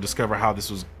to, you know, discover how this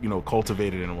was, you know,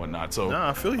 cultivated and whatnot. So,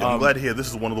 I feel you. I'm glad to hear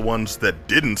this is one of the ones that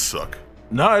didn't suck.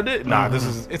 No, it did. Nah,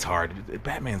 it's hard.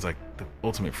 Batman's like the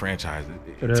ultimate franchise.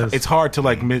 It's hard to,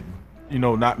 like,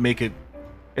 not make it.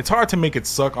 It's hard to make it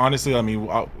suck. Honestly, I mean,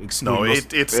 it's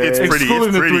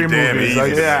pretty damn easy.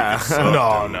 Like, yeah,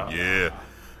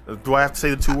 no. Do I have to say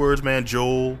the 2 words, man?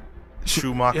 Joel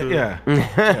Schumacher. Yeah.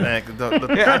 Man,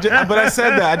 But I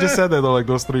said that. I just said that though. Like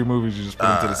those 3 movies, you just put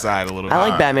them to the side a little bit. I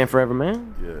like Batman Forever,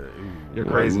 man. You're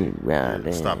crazy. Yeah,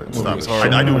 damn. Stop it.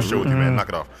 I do a show with you, man. Knock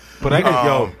it off. But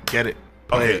get it.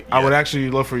 Okay, I would actually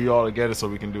love for you all to get it so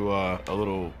we can do a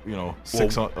little,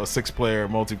 6-player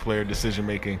multiplayer decision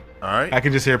making. All right. I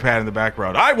can just hear Pat in the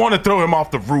background. I want to throw him off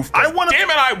the roof. Damn it,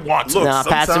 I want to. Look, Nah,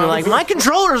 Pat's gonna be like, my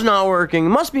controller's not working. It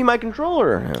must be my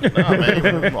controller. Nah,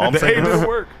 man. All I'm saying It didn't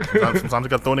work. Sometimes you got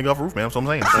to throw a nigga off the roof, man. That's what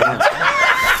I'm saying.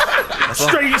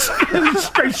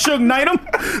 Straight Suge Knight him.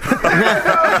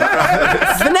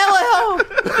 Vanilla.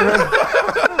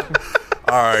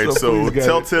 All right, so please get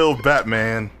Telltale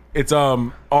Batman. It's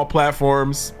all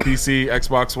platforms, PC,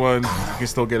 Xbox One. You can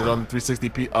still get it on the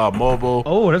 360 mobile.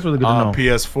 Oh, that's really good to know.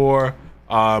 PS4.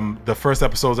 The first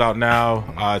episode's out now.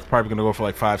 It's probably gonna go for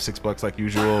like $5-6 like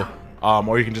usual.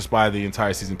 Or you can just buy the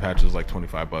entire season patches like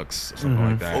 $25 or something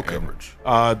like that. Full coverage.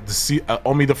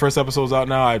 Only the first episode's out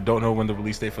now. I don't know when the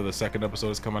release date for the second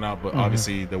episode is coming out, but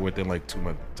obviously they're within like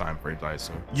 2-month time frames, I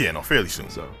assume. Yeah, no, fairly soon.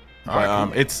 So, All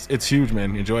right, cool. it's huge,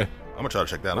 man. Enjoy. I'm gonna try to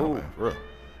check that out, man. For real.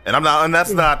 And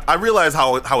that's not. I realize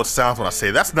how it sounds when I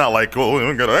say that's not like, oh,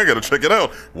 I gotta check it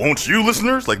out. Won't you,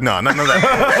 listeners? Like, none of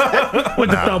that. With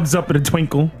the thumbs up and a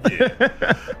twinkle.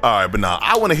 All right, but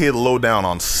I want to hear the lowdown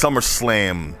on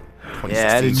SummerSlam 2016.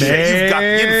 Man, You've got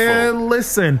the info.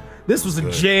 listen. This was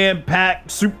a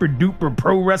jam-packed, super-duper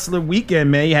pro wrestling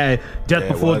weekend, man. You had Death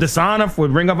Before Dishonor for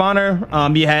Ring of Honor.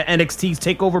 You had NXT's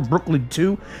TakeOver Brooklyn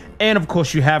 2. And, of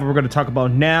course, you have what we're going to talk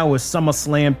about now is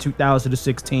SummerSlam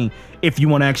 2016. If you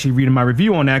want to actually read my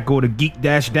review on that, go to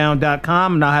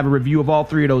geek-down.com, and I'll have a review of all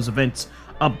 3 of those events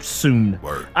up soon.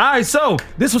 Word. All right, so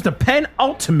this was the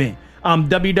penultimate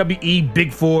WWE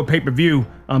Big 4 pay-per-view.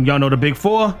 Y'all know the Big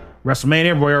 4?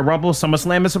 WrestleMania, Royal Rumble,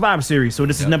 SummerSlam, and Survivor Series. So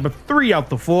this is number 3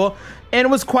 out the 4. And it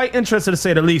was quite interesting to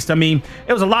say the least. I mean,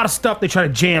 it was a lot of stuff they tried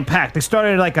to jam-pack. They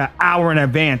started like an hour in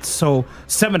advance. So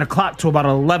 7 o'clock to about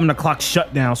 11 o'clock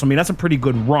shutdown. So, I mean, that's a pretty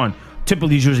good run.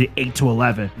 Typically, it's usually 8 to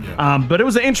 11. Yeah. But it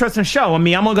was an interesting show. I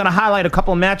mean, I'm only going to highlight a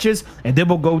couple of matches, and then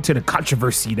we'll go to the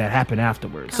controversy that happened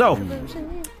afterwards. So,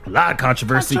 a lot of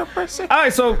controversy. All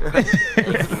right, so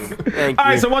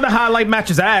so one of the highlight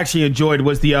matches I actually enjoyed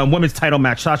was the women's title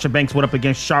match. Sasha Banks went up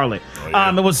against Charlotte.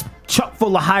 It was chock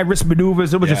full of high-risk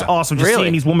maneuvers. It was just awesome just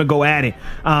seeing these women go at it.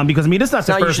 Because, I mean, this is not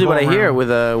the first usually what I go-around. hear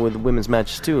with women's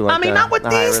matches, too. Like, I mean, not with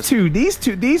these two. These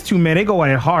two, man, they go at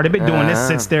it hard. They've been doing this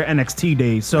since their NXT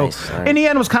days. So, in the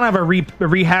end, it was kind of a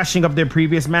rehashing of their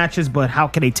previous matches, but how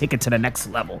can they take it to the next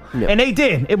level? Yep. And they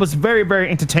did. It was very, very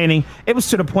entertaining. It was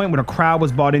to the point where the crowd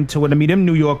was bought into it. I mean, them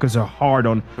New Yorkers are hard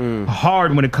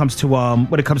when it comes to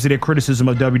their criticism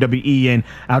of WWE, and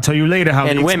I'll tell you later how.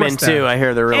 And women too. I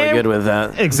hear they're really good with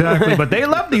that. Exactly, but they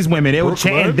love these women. They would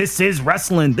chant, "This is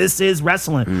wrestling. This is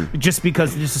wrestling," just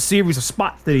because it's just a series of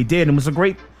spots that they did, and it was a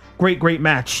great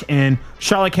match. And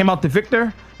Charlotte came out the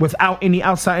victor without any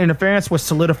outside interference, which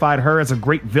solidified her as a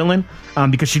great villain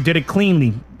because she did it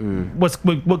cleanly.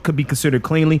 What could be considered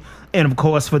cleanly. And of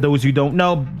course, for those who don't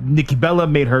know, Nikki Bella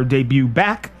made her debut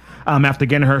back after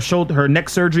getting her neck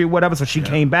surgery or whatever, so she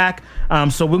came back.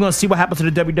 So we're going to see what happens to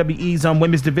the WWE's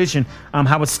women's division,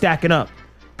 how it's stacking up.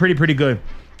 Pretty good.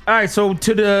 All right, so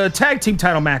to the tag team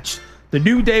title match. The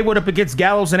New Day went up against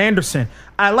Gallows and Anderson.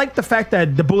 I like the fact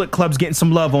that the Bullet Club's getting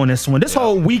some love on this one. This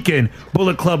whole weekend,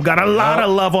 Bullet Club got a lot of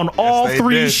love on all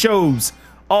 3 shows.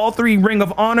 All 3 Ring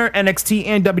of Honor, NXT,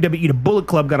 and WWE. The Bullet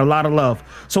Club got a lot of love.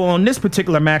 So on this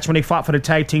particular match, when they fought for the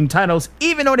tag team titles,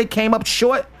 even though they came up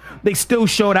short, they still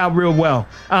showed out real well.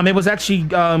 It was actually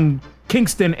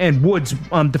Kingston and Woods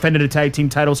defended the tag team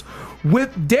titles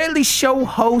with Daily Show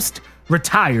host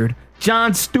retired.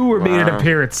 Jon Stewart made an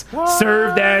appearance,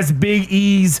 served as Big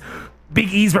E's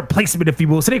replacement, if you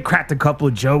will. So they cracked a couple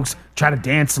of jokes, tried to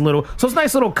dance a little. So it's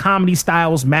nice little comedy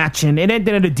styles matching. And then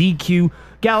at a DQ,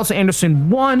 Gallows and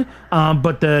Anderson won,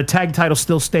 but the tag titles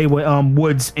still stay with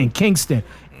Woods and Kingston.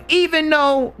 Even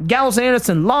though Gallows and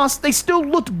Anderson lost, they still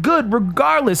looked good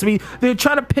regardless. I mean, they're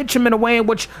trying to pitch them in a way in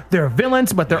which they're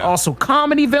villains, but they're also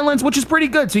comedy villains, which is pretty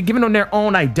good. So you're giving them their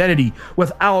own identity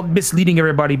without misleading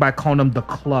everybody by calling them the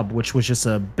Club, which was just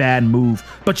a bad move.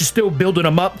 But you're still building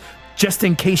them up just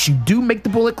in case you do make the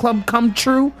Bullet Club come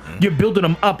true. You're building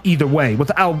them up either way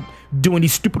without doing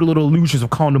these stupid little illusions of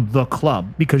calling them the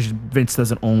Club because Vince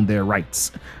doesn't own their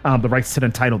rights, the rights to the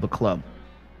title, the Club.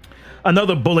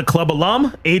 Another Bullet Club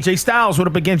alum, AJ Styles, went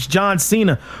up against John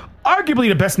Cena. Arguably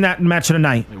the best match of the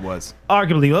night. It was.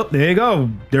 Arguably, there you go.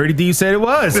 Dirty D said it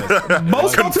was.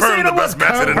 Most folks are saying it was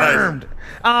confirmed.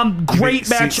 Great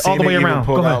match all the way around.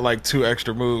 Pulled out like 2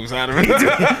 extra moves out of it.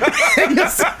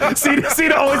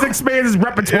 Cena always expands his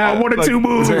repertoire. 1 or 2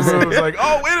 moves. Like,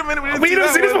 oh, wait a minute. We didn't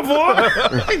see this before.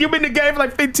 You've been in the game for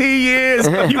like 15 years.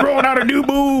 You rolling out a new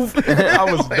move. I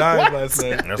was dying last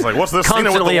night. It's like, what's this?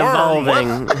 Constantly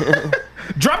evolving.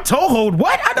 Drop toe hold.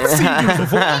 What? I've never seen you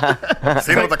before.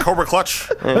 Cena with the Cobra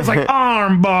Clutch. It's like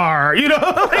arm bar. You know?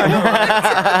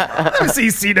 I never see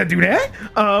Cena do that.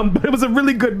 But it was a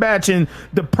really good match. And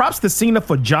the props to Cena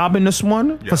for jobbing this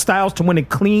one, for Styles to win it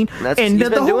clean. He's been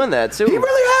doing that too. He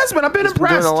really has been. I've been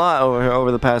impressed. Been doing a lot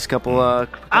over the past couple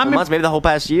months, maybe the whole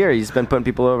past year. He's been putting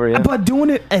people over. Yeah. But doing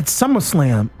it at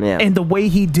SummerSlam, and the way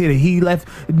he did it, he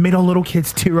made all little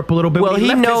kids tear up a little bit. Well, he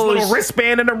left knows his little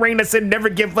wristband in the ring that said "Never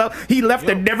give up." He left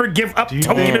the "Never give up"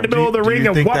 token in the middle of the ring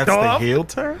and walked off. The heel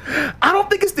turn? I don't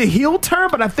think it's the heel turn,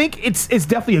 but I think it's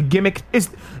definitely a gimmick.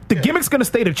 The gimmick's gonna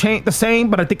stay the same,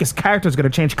 but I think his character's gonna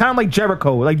change. Kind of like Jericho.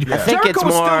 Like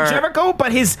Jericho's still Jericho,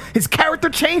 but his character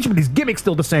changed, but his gimmick's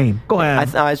still the same. Go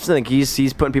ahead. I just think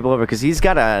he's putting people over because he's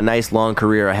got a nice long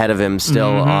career ahead of him still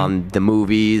on the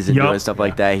movies and doing stuff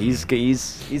like that. He's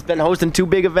been hosting 2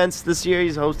 big events this year.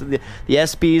 He's hosted the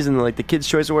ESPYs and like the Kids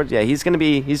Choice Awards. Yeah, he's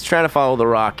trying to follow The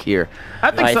Rock here.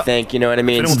 I think you know what I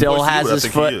mean. Still has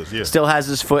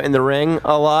his foot in the ring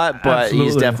a lot, but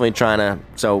he's definitely trying to.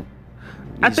 So.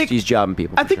 He's jobbing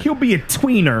people. I think he'll be a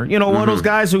tweener. You know, one of those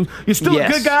guys who you're still a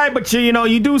good guy, but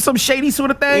you do some shady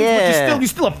sort of things. But you're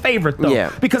still a favorite though.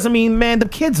 Yeah. Because I mean, man, the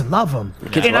kids love him,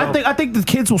 I think the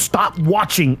kids will stop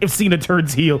watching if Cena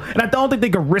turns heel, and I don't think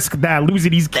they can risk that losing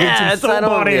these kids. It's not.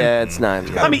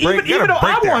 I mean, even though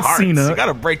I want Cena, you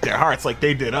gotta break their hearts like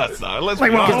they did us. Because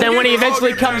then when he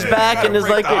eventually comes back and is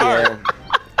like,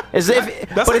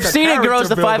 if Cena grows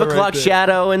the 5 o'clock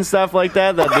shadow and stuff like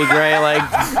that, that'd be great. Like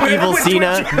evil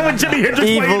Cena,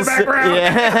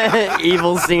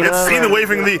 evil Cena. It's Cena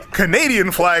waving the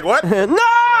Canadian flag. What? No.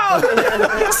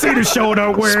 Cena showing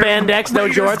up wearing spandex, no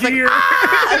jorts. Gear.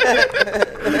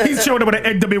 He's showing up with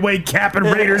an NWA cap and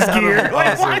Raiders gear.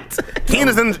 What?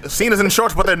 Cena's in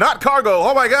shorts, but they're not cargo.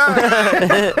 Oh my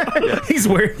god! He's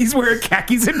wearing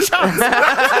khakis and chunks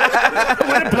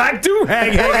with a black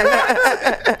do-rag.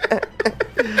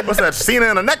 What's that? Cena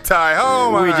in a necktie.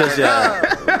 Oh my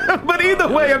god! But either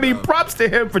way, I mean, props to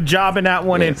him for jobbing that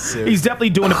one, and he's definitely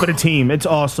doing it for the team. It's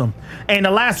awesome. And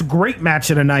the last great match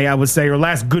of the night, I would say, or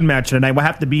last good match of the night, will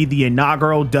have to be the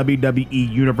inaugural WWE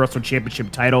Universal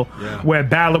Championship title, where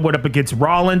Balor went up against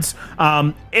Rollins.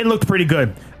 It looked pretty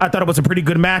good. I thought it was a pretty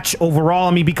good match overall.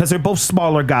 I mean, because they're both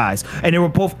smaller guys, and they were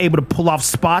both able to pull off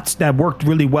spots that worked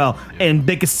really well, and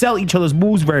they could sell each other's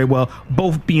moves very well,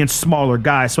 both being smaller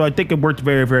guys. So I think it worked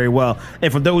very, very well.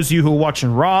 And for those of you who are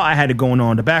watching Raw, I had it going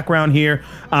on in the background here.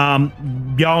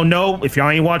 Y'all know, if y'all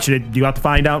ain't watching it, you have to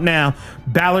find out now.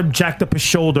 Balor jacked up his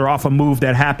shoulder off a move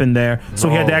that happened there, so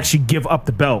he had to actually give up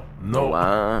the belt.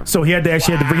 So he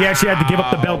actually had to give up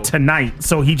the belt tonight.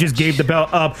 So he just gave the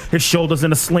belt up. His shoulders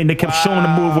in a sling. They kept showing the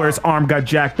move where his arm got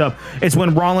jacked up. It's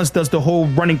when Rollins does the whole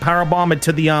running powerbomb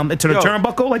into the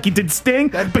turnbuckle like he did Sting,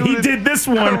 but he did this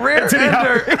one. It's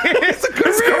a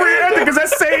career ender because that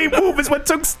same move is what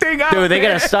took Sting out. Dude, they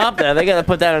gotta stop that. They gotta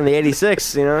put that on the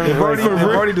 86. You know, they've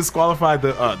already disqualified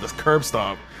the curb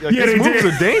stomp. Like, his moves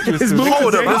are dangerous.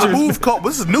 Hold up, there's a move called.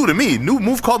 This is new to me. New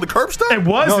move called the curb stomp. It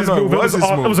was his move. It was an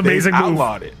amazing move.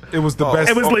 Outlawed it. It was the best.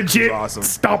 It was legit. Awesome.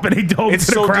 Stomping a dog to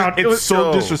the crowd. It's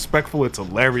so disrespectful. It's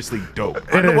hilariously dope.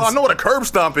 I know what a curb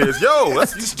stomp is. Yo,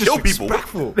 that's just kill people.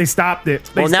 They stopped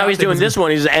it. Well, now he's doing this one.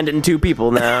 He's ending 2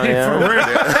 people now. For real.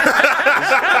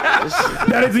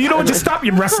 You don't just stop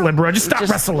your wrestling, bro. Just stop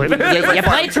wrestling. You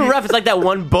play too rough. It's like that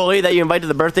one bully that you invite to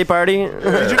the birthday party. Did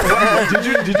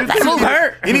you that move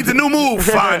hurt? He needs a new move.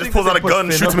 Fine, just pulls out a gun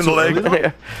and shoots him in the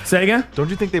leg. Say again? Don't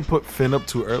you think they put Finn up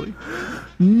too early?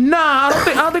 Nah,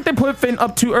 I don't think they put Finn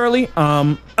up too early.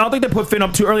 I think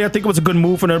it was a good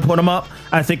move for them to put him up.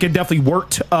 I think it definitely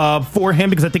worked for him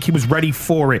because I think he was ready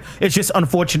for it. It's just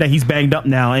unfortunate that he's banged up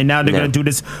now, and now they're gonna do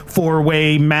this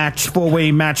four-way match for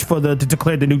to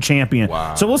declare the new champion.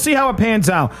 Wow. So we'll see how it pans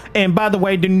out. And by the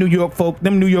way, them New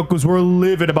Yorkers were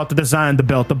livid about the design of the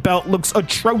belt. The belt looks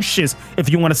atrocious. If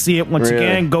you want to see it, once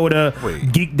again, go to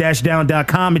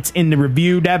geek-down.com. It's in the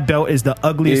review. That belt is the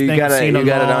ugliest thing I've seen in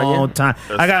a long time.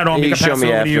 I got it on me. You can show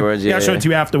me afterwards. I'll show it to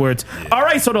you afterwards. All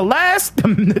right, so the last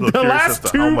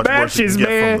two matches,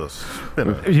 man.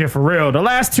 Yeah, for real. The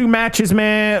last 2 matches,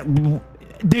 man.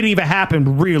 didn't even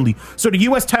happen, really. So the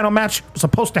U.S. title match was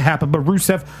supposed to happen, but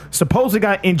Rusev supposedly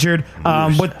got injured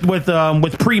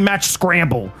with pre-match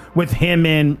scramble with him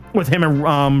and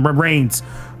Reigns.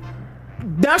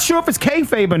 Not sure if it's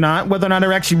kayfabe or not, whether or not it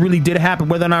actually really did happen,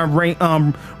 whether or not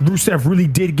Rusev really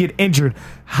did get injured.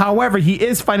 However, he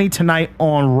is fighting tonight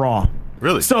on Raw.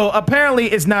 Really? So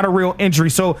apparently it's not a real injury.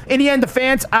 So in the end, the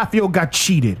fans, I feel, got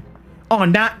cheated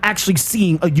on not actually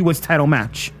seeing a U.S. title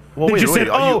match. Well, they just said,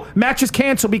 match is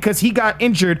canceled because he got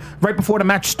injured right before the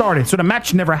match started. So the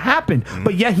match never happened.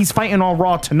 But yeah, he's fighting on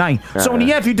Raw tonight. So in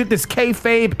the end, if you did this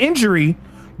kayfabe injury,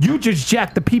 you just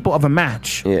jacked the people of a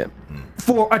match. Yeah.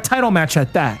 For a title match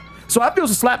at that. So I feel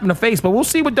it's a slap in the face, but we'll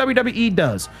see what WWE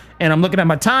does. And I'm looking at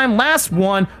my time. Last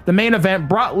one, the main event,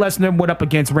 Brock Lesnar went up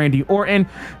against Randy Orton.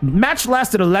 Match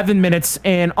lasted 11 minutes,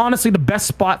 and honestly, the best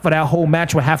spot for that whole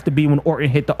match would have to be when Orton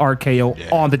hit the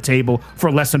RKO on the table for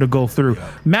Lesnar to go through.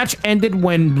 Match ended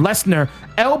when Lesnar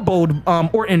elbowed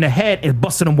Orton in the head and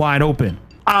busted him wide open.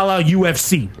 A la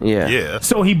UFC. Yeah.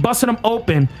 So he busted him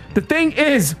open. The thing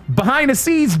is, behind the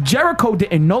scenes, Jericho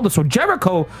didn't know this. So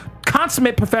Jericho,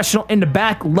 consummate professional in the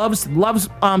back, loves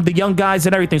the young guys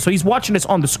and everything. So he's watching this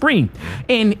on the screen.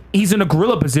 And he's in a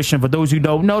gorilla position. For those who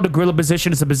don't know, the gorilla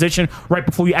position is a position right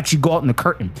before you actually go out in the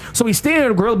curtain. So he's standing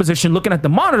in a gorilla position looking at the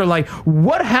monitor like,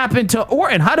 what happened to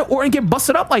Orton? How did Orton get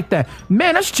busted up like that?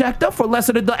 Man, that's jacked up for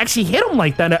Lesnar to actually hit him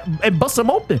like that and bust him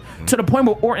open. To the point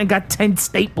where Orton got 10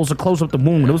 staples to close up the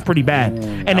wound. It was pretty bad.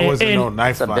 And that wasn't no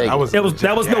knife fight.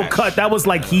 That was no cut. That was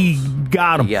like he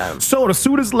got him. So as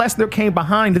soon as Lesnar came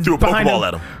behind, threw a Pokeball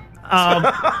at him.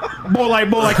 More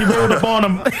like he rolled up on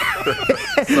him.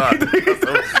 Sorry,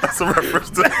 that's a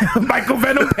reference to Michael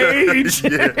Venom Page.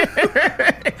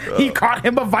 He caught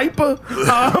him a viper.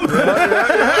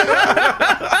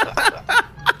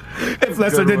 If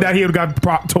Lesnar did that, he would have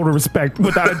got total respect,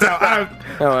 without a doubt.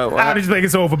 I just think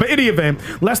it's over. But in any event,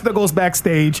 Lesnar goes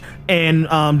backstage, and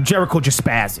Jericho just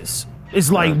spazzes. It's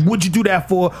like, what'd you do that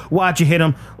for? Why'd you hit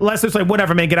him? Lesnar's like,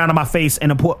 whatever, man, get out of my face.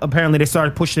 And apparently they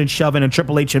started pushing and shoving, and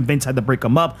Triple H and Vince had to break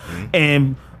them up.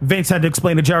 And Vince had to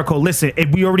explain to Jericho, listen,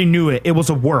 we already knew it. It was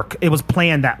a work. It was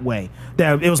planned that way.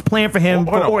 That it was planned for him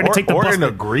for Orton to take the Orton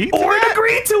agreed to Orton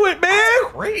agreed to it, man.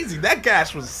 That's crazy. That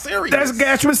gash was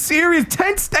serious.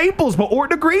 10 staples, but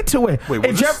Orton agreed to it. Wait,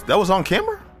 that was on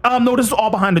camera? No, this is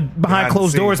all behind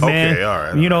closed doors, man. Okay, all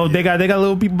right. You know, they got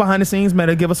little people behind the scenes, man,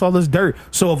 that give us all this dirt.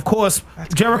 So of course,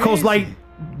 Jericho's like,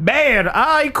 man, all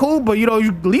right, cool, but you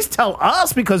at least tell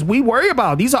us because we worry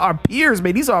about it. These are our peers,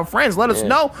 man. These are our friends. Let us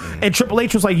know. And Triple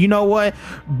H was like, you know what?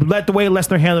 The way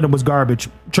Lesnar handled it was garbage.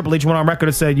 Triple H went on record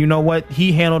and said, you know what?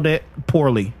 He handled it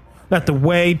poorly. That the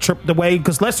way,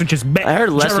 because Lesnar just met I heard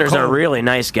Lesnar's Jericho. a really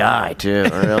nice guy, too.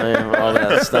 Really. All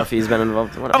that stuff he's been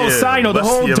involved in. Side note, the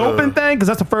whole doping thing, because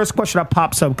that's the first question that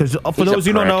pops up. Because for those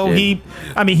who don't know, he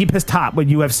pissed hot with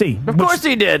UFC. Of course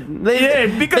he did. They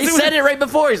did. Because they said it right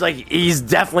before. He's like, he's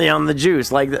definitely on the juice.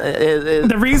 Like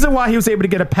the reason why he was able to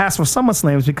get a pass for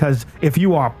SummerSlam is because if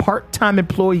you are a part-time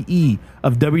employee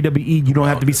of WWE, you don't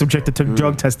have to be subjected to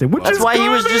drug testing. That's why he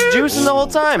was just juicing the whole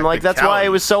time. Like that's why it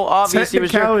was so obvious he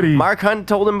was. Mark Hunt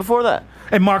told him before that,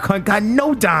 and Mark Hunt got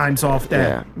no dimes off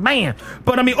that, man.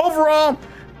 But I mean, overall,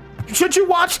 should you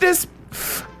watch this?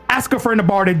 Ask a friend to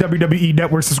borrow their WWE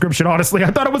Network subscription. Honestly, I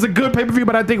thought it was a good pay-per-view,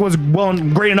 but I think it was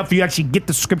great enough for you to actually get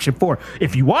the subscription for.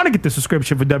 If you want to get the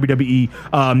subscription for WWE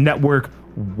Network,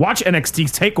 watch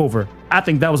NXT's TakeOver. I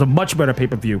think that was a much better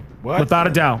pay-per-view, without a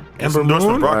doubt. This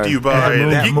endorsement brought to you by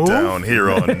Geek Down here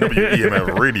on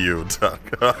WEMF Radio.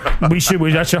 We should.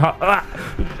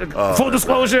 Full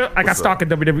disclosure, I got stock in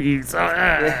WWE. So,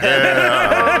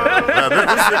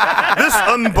 this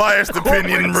unbiased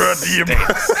opinion brought to you by...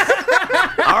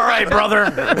 All right, brother.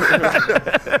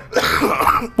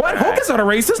 What? Hogan's not a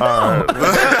racist? No.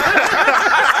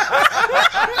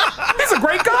 He's a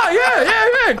great guy.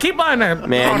 Yeah. Keep buying that.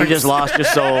 Man, you just lost your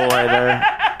soul right there.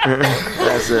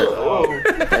 That's it.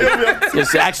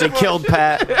 Just actually killed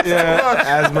Pat.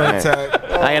 Asthma attack.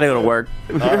 I gotta go to work.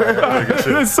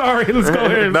 Sorry, let's go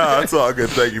ahead. Nah, it's all good.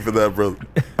 Thank you for that, brother.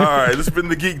 All right, this has been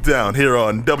the Geek Down here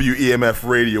on WEMF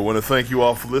Radio. I want to thank you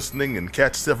all for listening and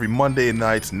catch us every Monday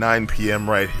nights, 9 p.m.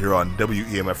 right here on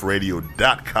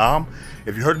WEMFradio.com.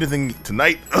 If you heard anything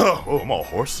tonight, I'm all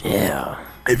hoarse. Yeah.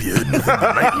 If you heard anything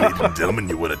tonight, ladies and gentlemen,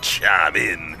 you want to chime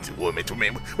in with your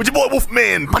boy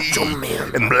Wolfman P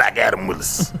and Black Adam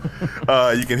Willis.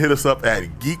 You can hit us up at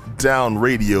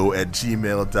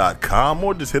geekdownradio@gmail.com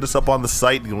or just hit us up on the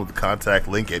site, with the contact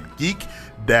link at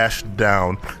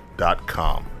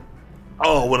geek-down.com.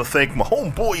 Oh, I want to thank my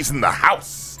homeboys in the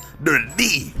house, Dirty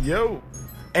D. Yo.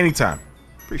 Anytime.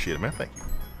 Appreciate it, man. Thank you.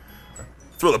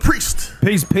 Throw the Priest.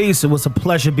 Peace. It was a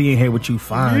pleasure being here with you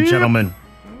fine gentlemen.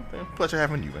 Pleasure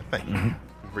having you, man. Thank you.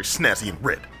 Very snazzy and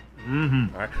red. All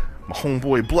right. My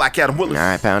homeboy Black Adam Willis. All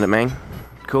right, pound it, man.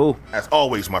 Cool. As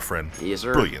always, my friend. Yes,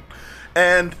 sir. Brilliant.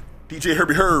 And DJ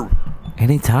Herbie Herb.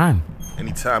 Anytime.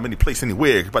 Anytime, any place,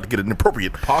 anywhere. You're about to get an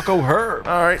appropriate. Paco Herb.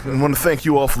 All right. And I want to thank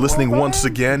you all for listening once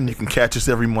again. You can catch us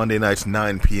every Monday nights,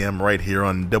 9 p.m. right here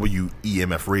on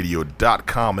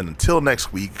WEMFradio.com. And until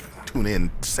next week, tune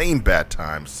in. Same bat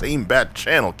time, same bat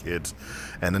channel, kids.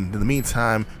 And in the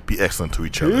meantime, be excellent to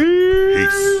each other.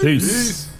 Peace. Peace.